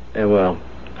double. Well,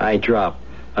 I drop.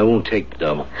 I won't take the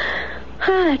double.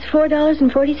 That's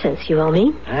 $4.40 you owe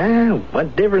me.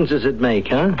 What difference does it make,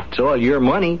 huh? It's all your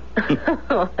money.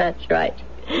 Oh, that's right.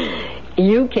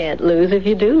 You can't lose if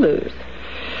you do lose.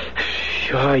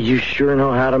 Sure, you sure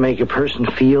know how to make a person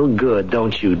feel good,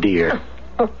 don't you, dear?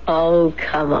 Oh,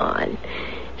 come on.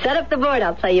 Set up the board.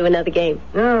 I'll play you another game.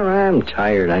 No, I'm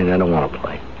tired. I don't want to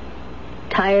play.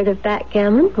 Tired of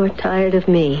backgammon or tired of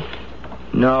me?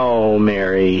 No,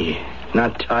 Mary.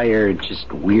 Not tired,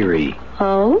 just weary.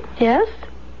 Oh, yes?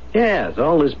 Yes,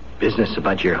 all this business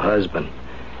about your husband.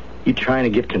 You trying to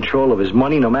get control of his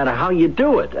money no matter how you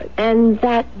do it. And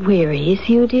that wearies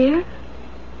you, dear?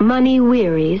 Money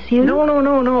wearies you?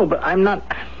 No, but I'm not...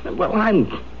 Well,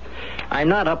 I'm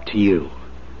not up to you.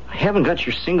 I haven't got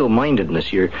your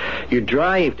single-mindedness, your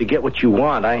drive to get what you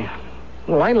want. I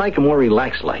like a more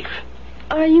relaxed life.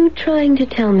 Are you trying to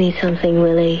tell me something,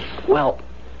 Willie? Well,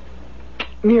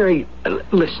 Mary,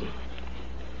 listen.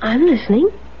 I'm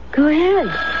listening. Go ahead.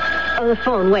 Oh, the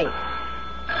phone, wait.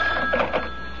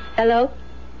 Hello?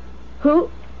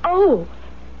 Who? Oh,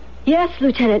 yes,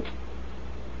 Lieutenant.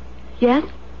 Yes?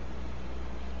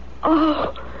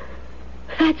 Oh,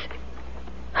 that's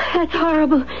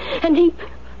horrible. And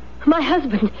my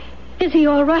husband, is he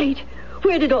all right?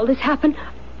 Where did all this happen?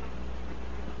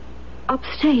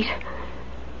 Upstate.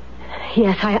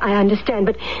 Yes, I understand,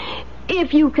 but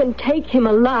if you can take him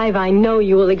alive, I know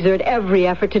you will exert every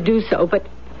effort to do so, but...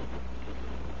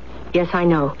 Yes, I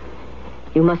know.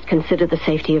 You must consider the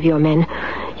safety of your men.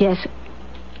 Yes.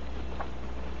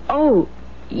 Oh,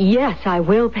 yes, I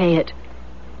will pay it.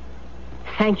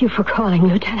 Thank you for calling,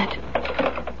 Lieutenant.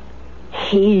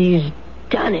 He's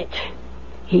done it.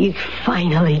 He's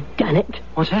finally done it.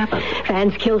 What's happened?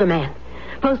 Van's killed a man.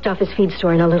 Post office feed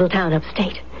store in a little town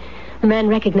upstate. The man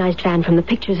recognized Van from the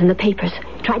pictures in the papers.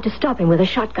 Tried to stop him with a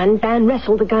shotgun. Van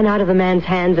wrestled the gun out of the man's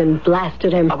hands and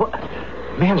blasted him.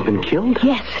 Man's been killed?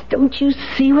 Yes. Don't you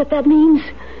see what that means?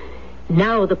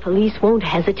 Now the police won't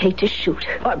hesitate to shoot.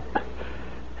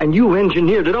 And you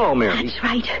engineered it all, Mary. That's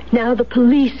right. Now the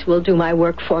police will do my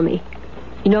work for me.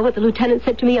 You know what the lieutenant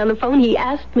said to me on the phone? He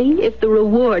asked me if the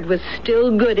reward was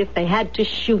still good if they had to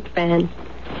shoot Van.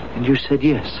 And you said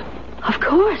yes. Of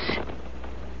course.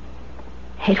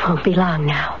 It won't be long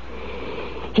now.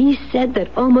 He said that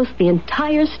almost the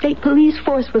entire state police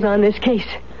force was on this case.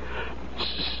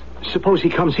 Suppose he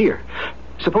comes here.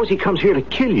 Suppose he comes here to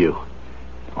kill you.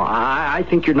 Well, I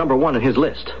think you're number one on his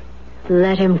list.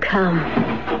 Let him come.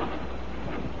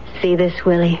 See this,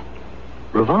 Willie?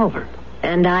 Revolver?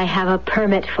 And I have a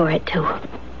permit for it, too.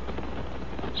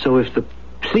 So if the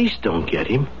police don't get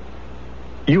him,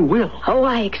 you will. Oh,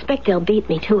 I expect they'll beat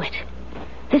me to it.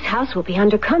 This house will be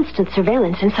under constant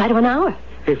surveillance inside of an hour.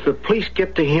 If the police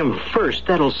get to him first,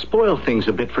 that'll spoil things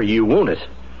a bit for you, won't it?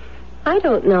 I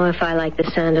don't know if I like the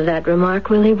sound of that remark,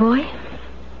 Willie boy.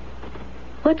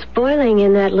 What's boiling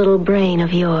in that little brain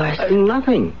of yours?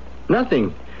 Nothing.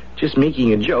 Just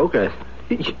making a joke.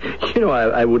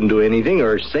 I wouldn't do anything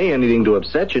or say anything to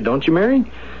upset you, don't you,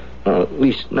 Mary? Well, at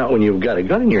least not when you've got a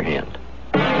gun in your hand.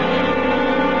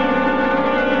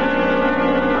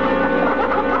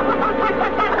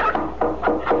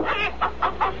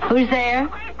 Who's there?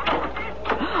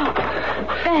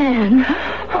 Van.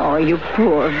 Oh, you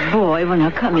poor boy. Well, now,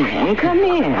 come in. Come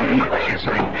in. Yes,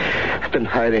 I've been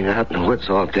hiding out in the woods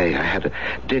all day. I had to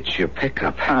ditch your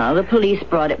pickup. Oh, the police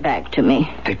brought it back to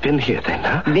me. They've been here then,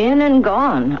 huh? Been and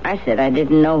gone. I said I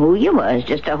didn't know who you was.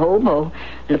 Just a hobo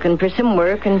looking for some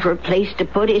work and for a place to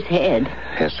put his head.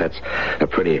 Yes, that's a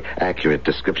pretty accurate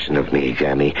description of me,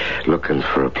 Gammy. Looking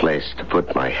for a place to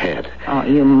put my head. Oh,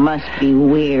 you must be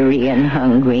weary and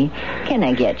hungry. Can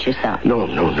I get you something? No.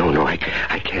 I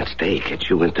can't stay. Get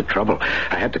you into trouble.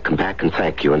 I had to come back and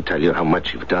thank you and tell you how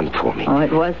much you've done for me. Oh,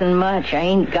 it wasn't much. I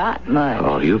ain't got much.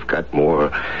 Oh, you've got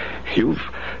more. You've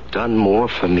done more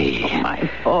for me. Oh,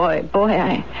 my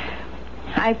boy,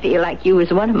 I feel like you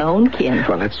was one of my own kin.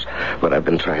 Well, that's what I've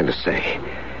been trying to say.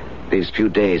 These few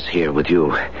days here with you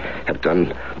have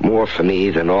done more for me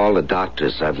than all the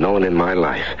doctors I've known in my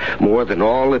life. More than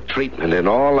all the treatment in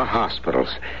all the hospitals.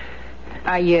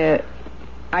 Are you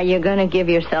going to give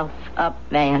yourself up,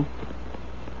 Van?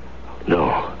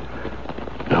 No,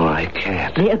 I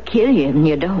can't. They'll kill you and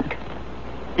you don't.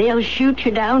 They'll shoot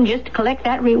you down just to collect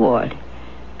that reward.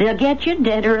 They'll get you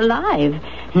dead or alive.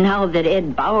 Now that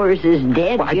Ed Bowers is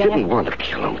dead... Well, I didn't want to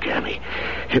kill him, Gammy.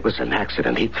 It was an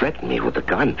accident. He threatened me with a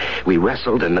gun. We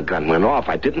wrestled and the gun went off.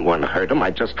 I didn't want to hurt him.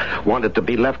 I just wanted to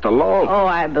be left alone. Oh,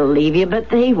 I believe you, but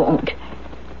they won't.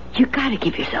 You got to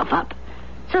give yourself up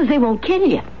so they won't kill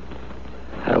you.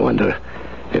 I wonder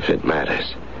if it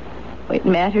matters. It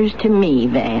matters to me,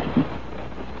 Van.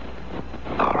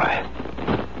 All right.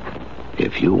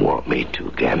 If you want me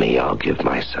to, Gammy, I'll give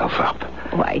myself up.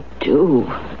 Oh, I do.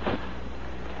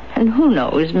 And who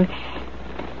knows?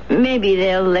 Maybe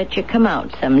they'll let you come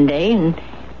out someday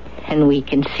and we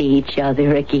can see each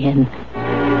other again.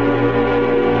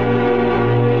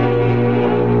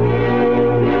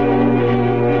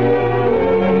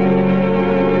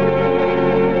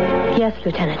 Yes,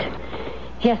 Lieutenant.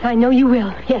 Yes, I know you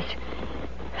will. Yes.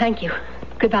 Thank you.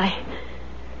 Goodbye.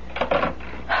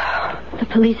 The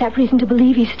police have reason to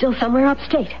believe he's still somewhere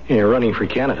upstate. Yeah, running for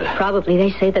Canada. Probably.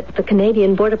 They say that the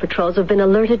Canadian Border Patrols have been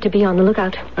alerted to be on the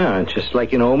lookout. Just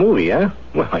like an old movie, huh?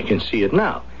 Well, I can see it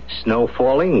now. Snow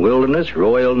falling, wilderness,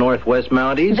 Royal Northwest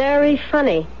Mounties. Very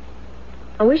funny.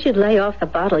 I wish you'd lay off the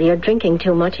bottle. You're drinking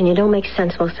too much and you don't make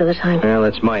sense most of the time. Well,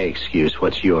 that's my excuse.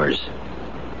 What's yours?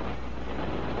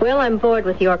 Well, I'm bored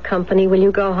with your company. Will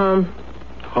you go home?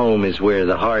 Home is where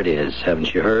the heart is,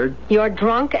 haven't you heard? You're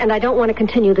drunk, and I don't want to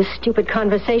continue this stupid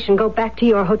conversation. Go back to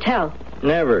your hotel.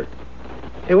 Never.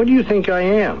 Hey, what do you think I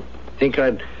am? Think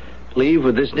I'd leave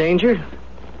with this danger?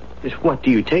 Just what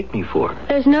do you take me for?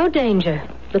 There's no danger.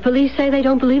 The police say they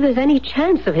don't believe there's any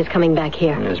chance of his coming back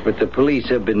here. Yes, but the police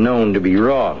have been known to be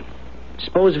wrong.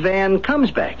 Suppose Van comes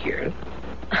back here.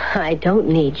 I don't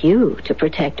need you to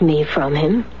protect me from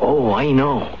him. Oh, I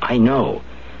know.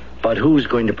 But who's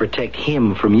going to protect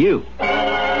him from you?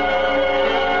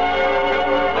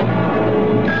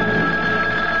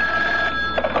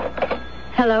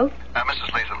 Hello?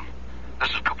 Mrs. Latham, this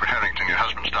is Cooper Harrington, your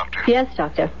husband's doctor. Yes,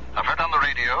 doctor. I've heard on the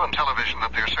radio and television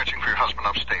that they're searching for your husband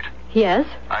upstate. Yes?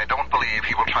 I don't believe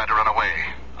he will try to run away.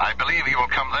 I believe he will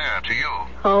come there to you.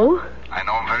 Oh? I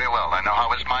know him very well. I know how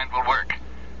his mind will work.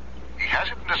 He has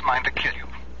it in his mind to kill you.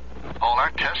 All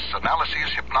our tests,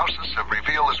 analyses, hypnosis have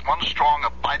revealed this one strong,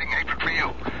 abiding hatred for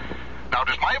you. Now, it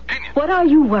is my opinion. What are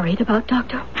you worried about,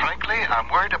 Doctor? Frankly, I'm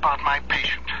worried about my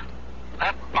patient.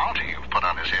 That bounty you've put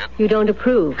on his head. You don't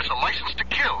approve. It's a license to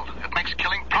kill. It makes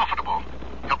killing profitable.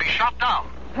 He'll be shot down.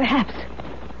 Perhaps.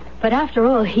 But after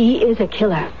all, he is a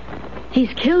killer. He's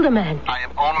killed a man. I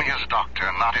am only his doctor,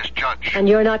 not his judge. And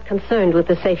you're not concerned with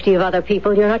the safety of other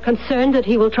people. You're not concerned that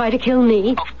he will try to kill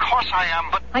me. Of course I am,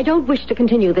 but... I don't wish to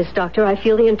continue this, Doctor. I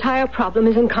feel the entire problem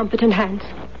is in competent hands.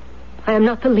 I am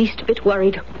not the least bit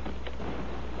worried.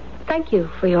 Thank you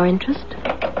for your interest.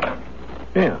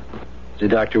 Yeah. Is the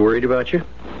doctor worried about you?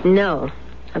 No,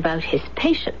 about his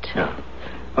patient. Oh.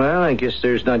 Well, I guess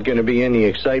there's not going to be any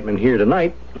excitement here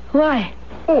tonight. Why?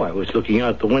 Oh, I was looking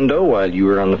out the window while you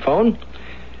were on the phone.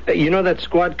 You know that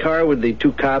squad car with the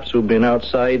 2 cops who've been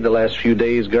outside the last few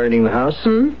days guarding the house?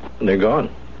 They're gone.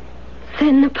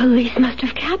 Then the police must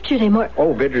have captured him, or...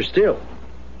 Oh, better still.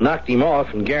 Knocked him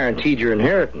off and guaranteed your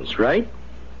inheritance, right?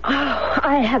 Oh,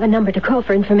 I have a number to call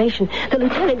for information. The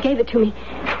lieutenant gave it to me.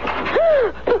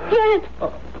 Van!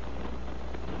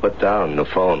 Put down the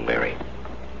phone, Mary.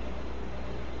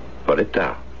 Put it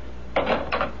down.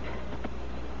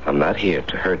 I'm not here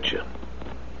to hurt you.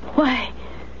 Why?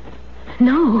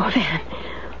 No, Van.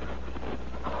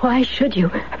 Why should you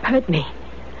hurt me?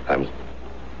 I'm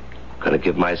going to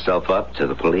give myself up to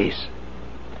the police.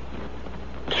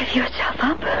 Give yourself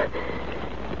up?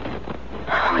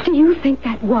 Oh, do you think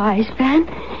that wise, Van?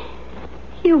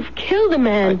 You've killed a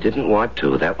man. I didn't want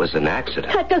to. That was an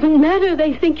accident. That doesn't matter.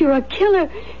 They think you're a killer.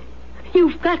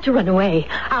 You've got to run away.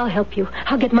 I'll help you.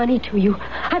 I'll get money to you.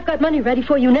 I've got money ready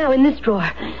for you now in this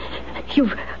drawer.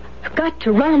 You've got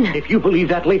to run. If you believe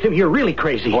that, Latham, you're really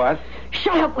crazy. What?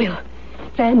 Shut up, Will.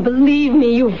 Van, believe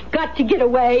me, you've got to get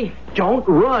away. Don't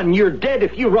run. You're dead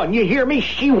if you run. You hear me?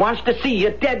 She wants to see you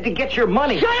dead to get your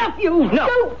money. Shut up, you!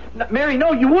 No. Mary,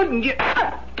 no, you wouldn't.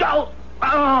 Go.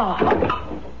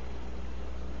 Oh.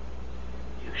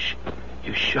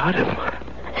 You shot him.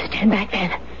 Stand back,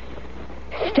 Van.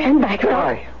 Stand back.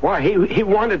 Why? Why? He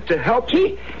wanted to help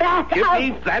me. Keep back. Give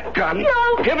me that gun.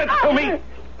 No. Give it to me.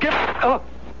 Give it. Oh.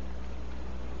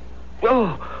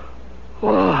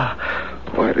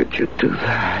 Why did you do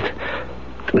that?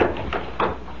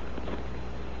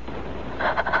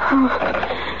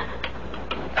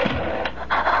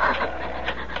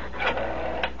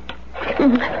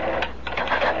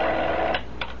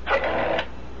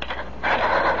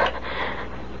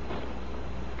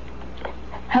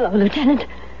 Hello, Lieutenant.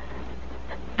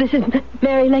 This is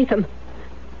Mary Latham.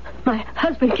 My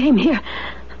husband came here,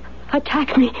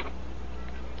 attacked me.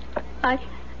 I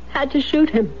had to shoot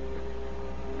him.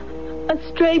 A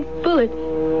stray bullet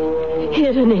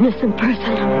hit an innocent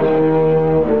person.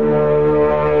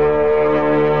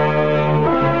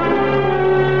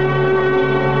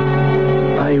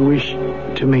 I wish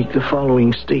to make the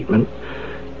following statement,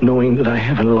 knowing that I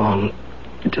haven't long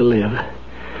to live.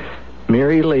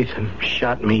 Mary Latham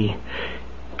shot me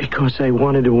because I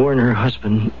wanted to warn her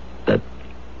husband that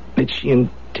she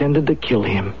intended to kill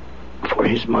him for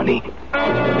his money.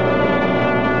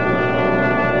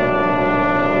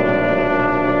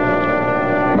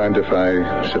 Mind if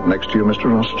I sit next to you, Mr.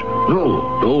 Rust?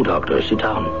 No, Doctor. Sit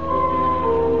down.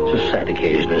 It's a sad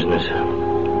occasion, isn't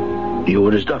it? You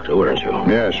were his doctor, weren't you?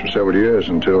 Yes, for several years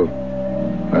until...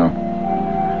 Well,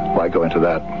 why go into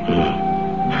that?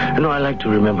 You know, I like to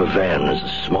remember Van as a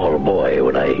small boy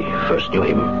when I first knew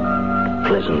him.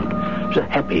 Pleasant. He was a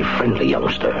happy, friendly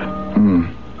youngster.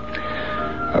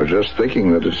 I was just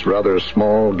thinking that it's rather a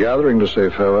small gathering to say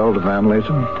farewell to Van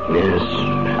Latham. Yes.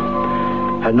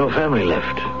 Had no family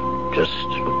left. Just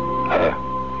her.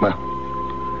 Well,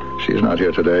 she's not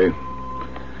here today.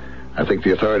 I think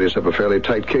the authorities have a fairly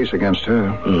tight case against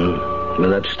her. Well,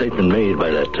 that statement made by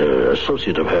that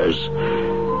associate of hers,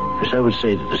 yes, I would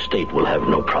say that the state will have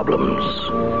no problems.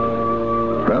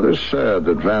 Rather sad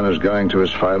that Van is going to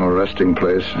his final resting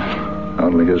place.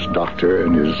 Only his doctor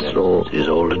and his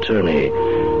old attorney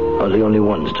are the only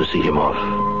ones to see him off.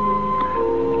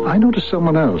 I noticed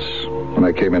someone else when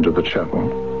I came into the chapel,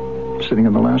 sitting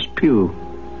in the last pew.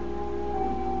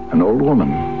 An old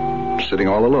woman, sitting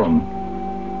all alone.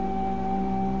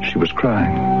 She was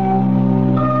crying.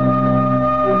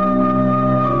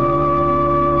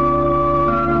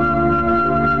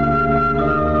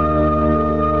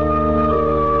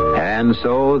 And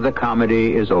so the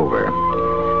comedy is over.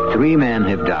 3 men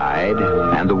have died,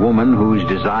 and the woman whose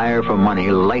desire for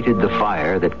money lighted the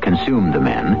fire that consumed the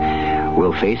men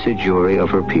will face a jury of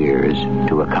her peers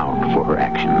to account for her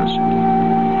actions.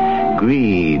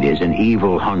 Greed is an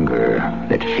evil hunger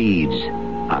that feeds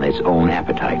on its own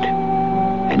appetite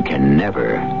and can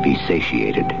never be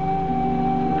satiated.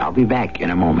 I'll be back in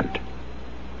a moment.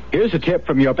 Here's a tip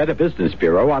from your Better Business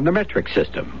Bureau on the metric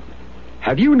system.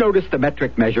 Have you noticed the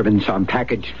metric measurements on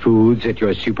packaged foods at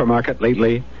your supermarket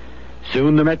lately?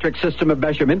 Soon the metric system of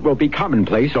measurement will be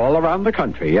commonplace all around the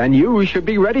country, and you should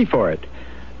be ready for it.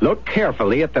 Look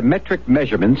carefully at the metric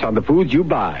measurements on the foods you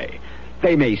buy.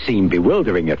 They may seem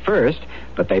bewildering at first,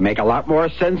 but they make a lot more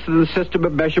sense than the system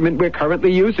of measurement we're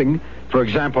currently using. For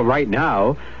example, right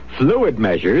now, fluid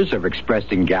measures are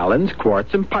expressed in gallons,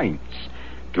 quarts, and pints.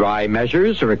 Dry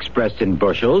measures are expressed in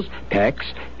bushels, pecks,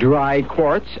 dry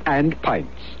quarts, and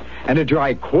pints. And a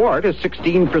dry quart is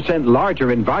 16%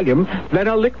 larger in volume than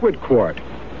a liquid quart.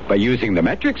 By using the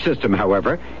metric system,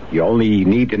 however, you only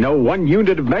need to know one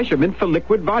unit of measurement for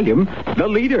liquid volume, the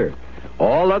liter.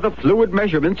 All other fluid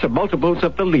measurements are multiples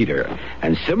of the liter.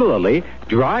 And similarly,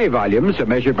 dry volumes are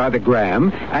measured by the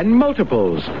gram and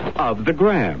multiples of the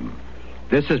gram.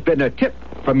 This has been a tip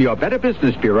from your Better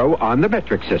Business Bureau on the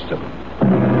metric system.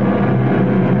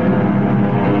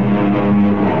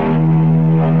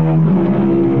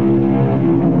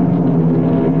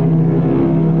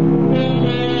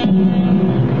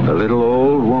 The little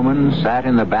old woman sat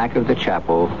in the back of the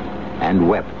chapel and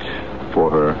wept for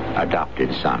her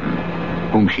adopted son,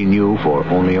 whom she knew for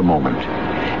only a moment,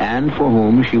 and for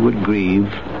whom she would grieve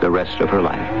the rest of her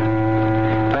life.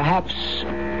 Perhaps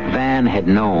Van had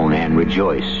known and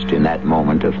rejoiced in that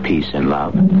moment of peace and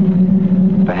love.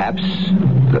 Perhaps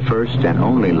the first and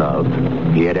only love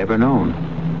he had ever known.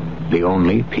 The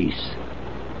only peace.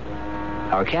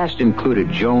 Our cast included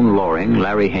Joan Loring,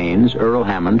 Larry Haynes, Earl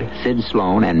Hammond, Sid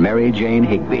Sloan, and Mary Jane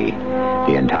Higby.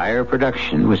 The entire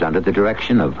production was under the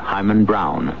direction of Hyman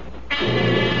Brown.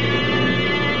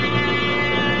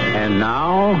 And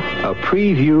now, a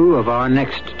preview of our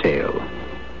next tale.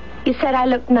 You said I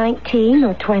looked 19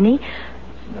 or 20.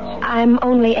 No. I'm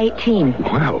only 18.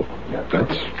 Well,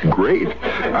 that's great.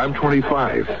 I'm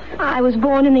 25. I was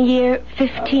born in the year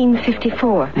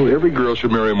 1554. Well, every girl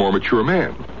should marry a more mature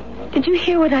man. Did you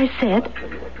hear what I said?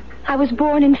 I was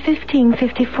born in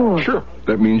 1554. Sure.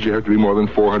 That means you have to be more than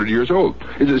 400 years old.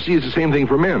 It's the same thing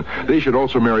for men. They should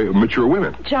also marry mature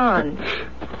women. John,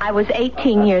 I was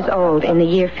 18 years old in the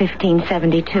year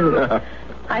 1572.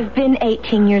 I've been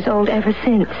 18 years old ever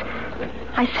since.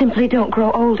 I simply don't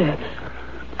grow older.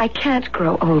 I can't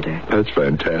grow older. That's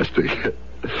fantastic.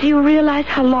 Do you realize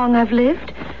how long I've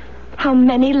lived? How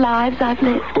many lives I've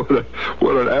lived?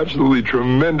 What an absolutely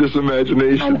tremendous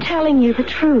imagination. I'm telling you the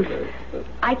truth.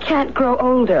 I can't grow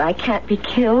older. I can't be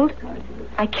killed.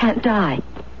 I can't die.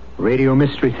 Radio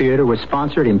Mystery Theater was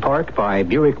sponsored in part by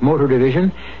Buick Motor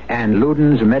Division and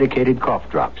Luden's Medicated Cough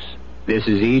Drops. This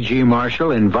is E.G.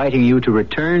 Marshall inviting you to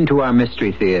return to our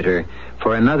Mystery Theater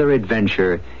for another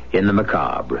adventure in the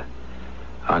macabre.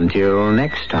 Until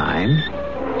next time,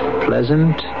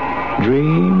 pleasant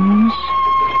dreams.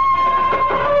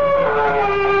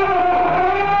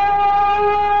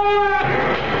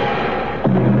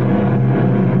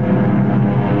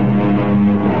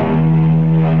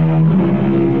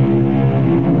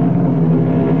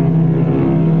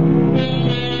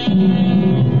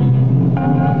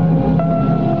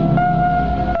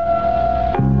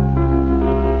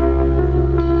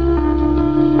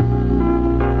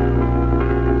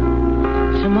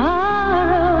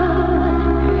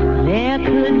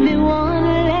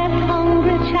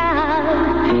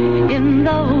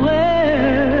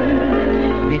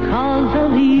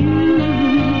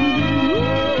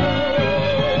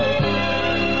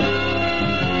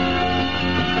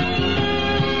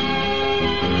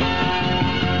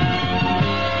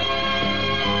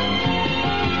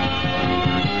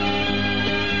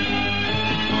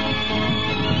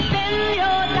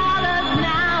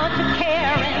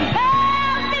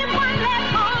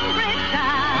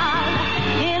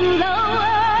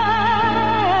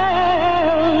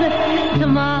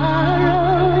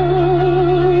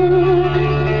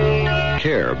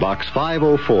 Box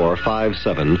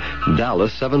 50457,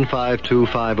 Dallas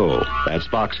 75250. That's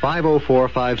Box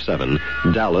 50457,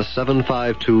 Dallas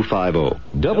 75250.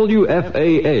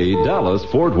 WFAA Dallas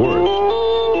Fort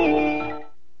Worth.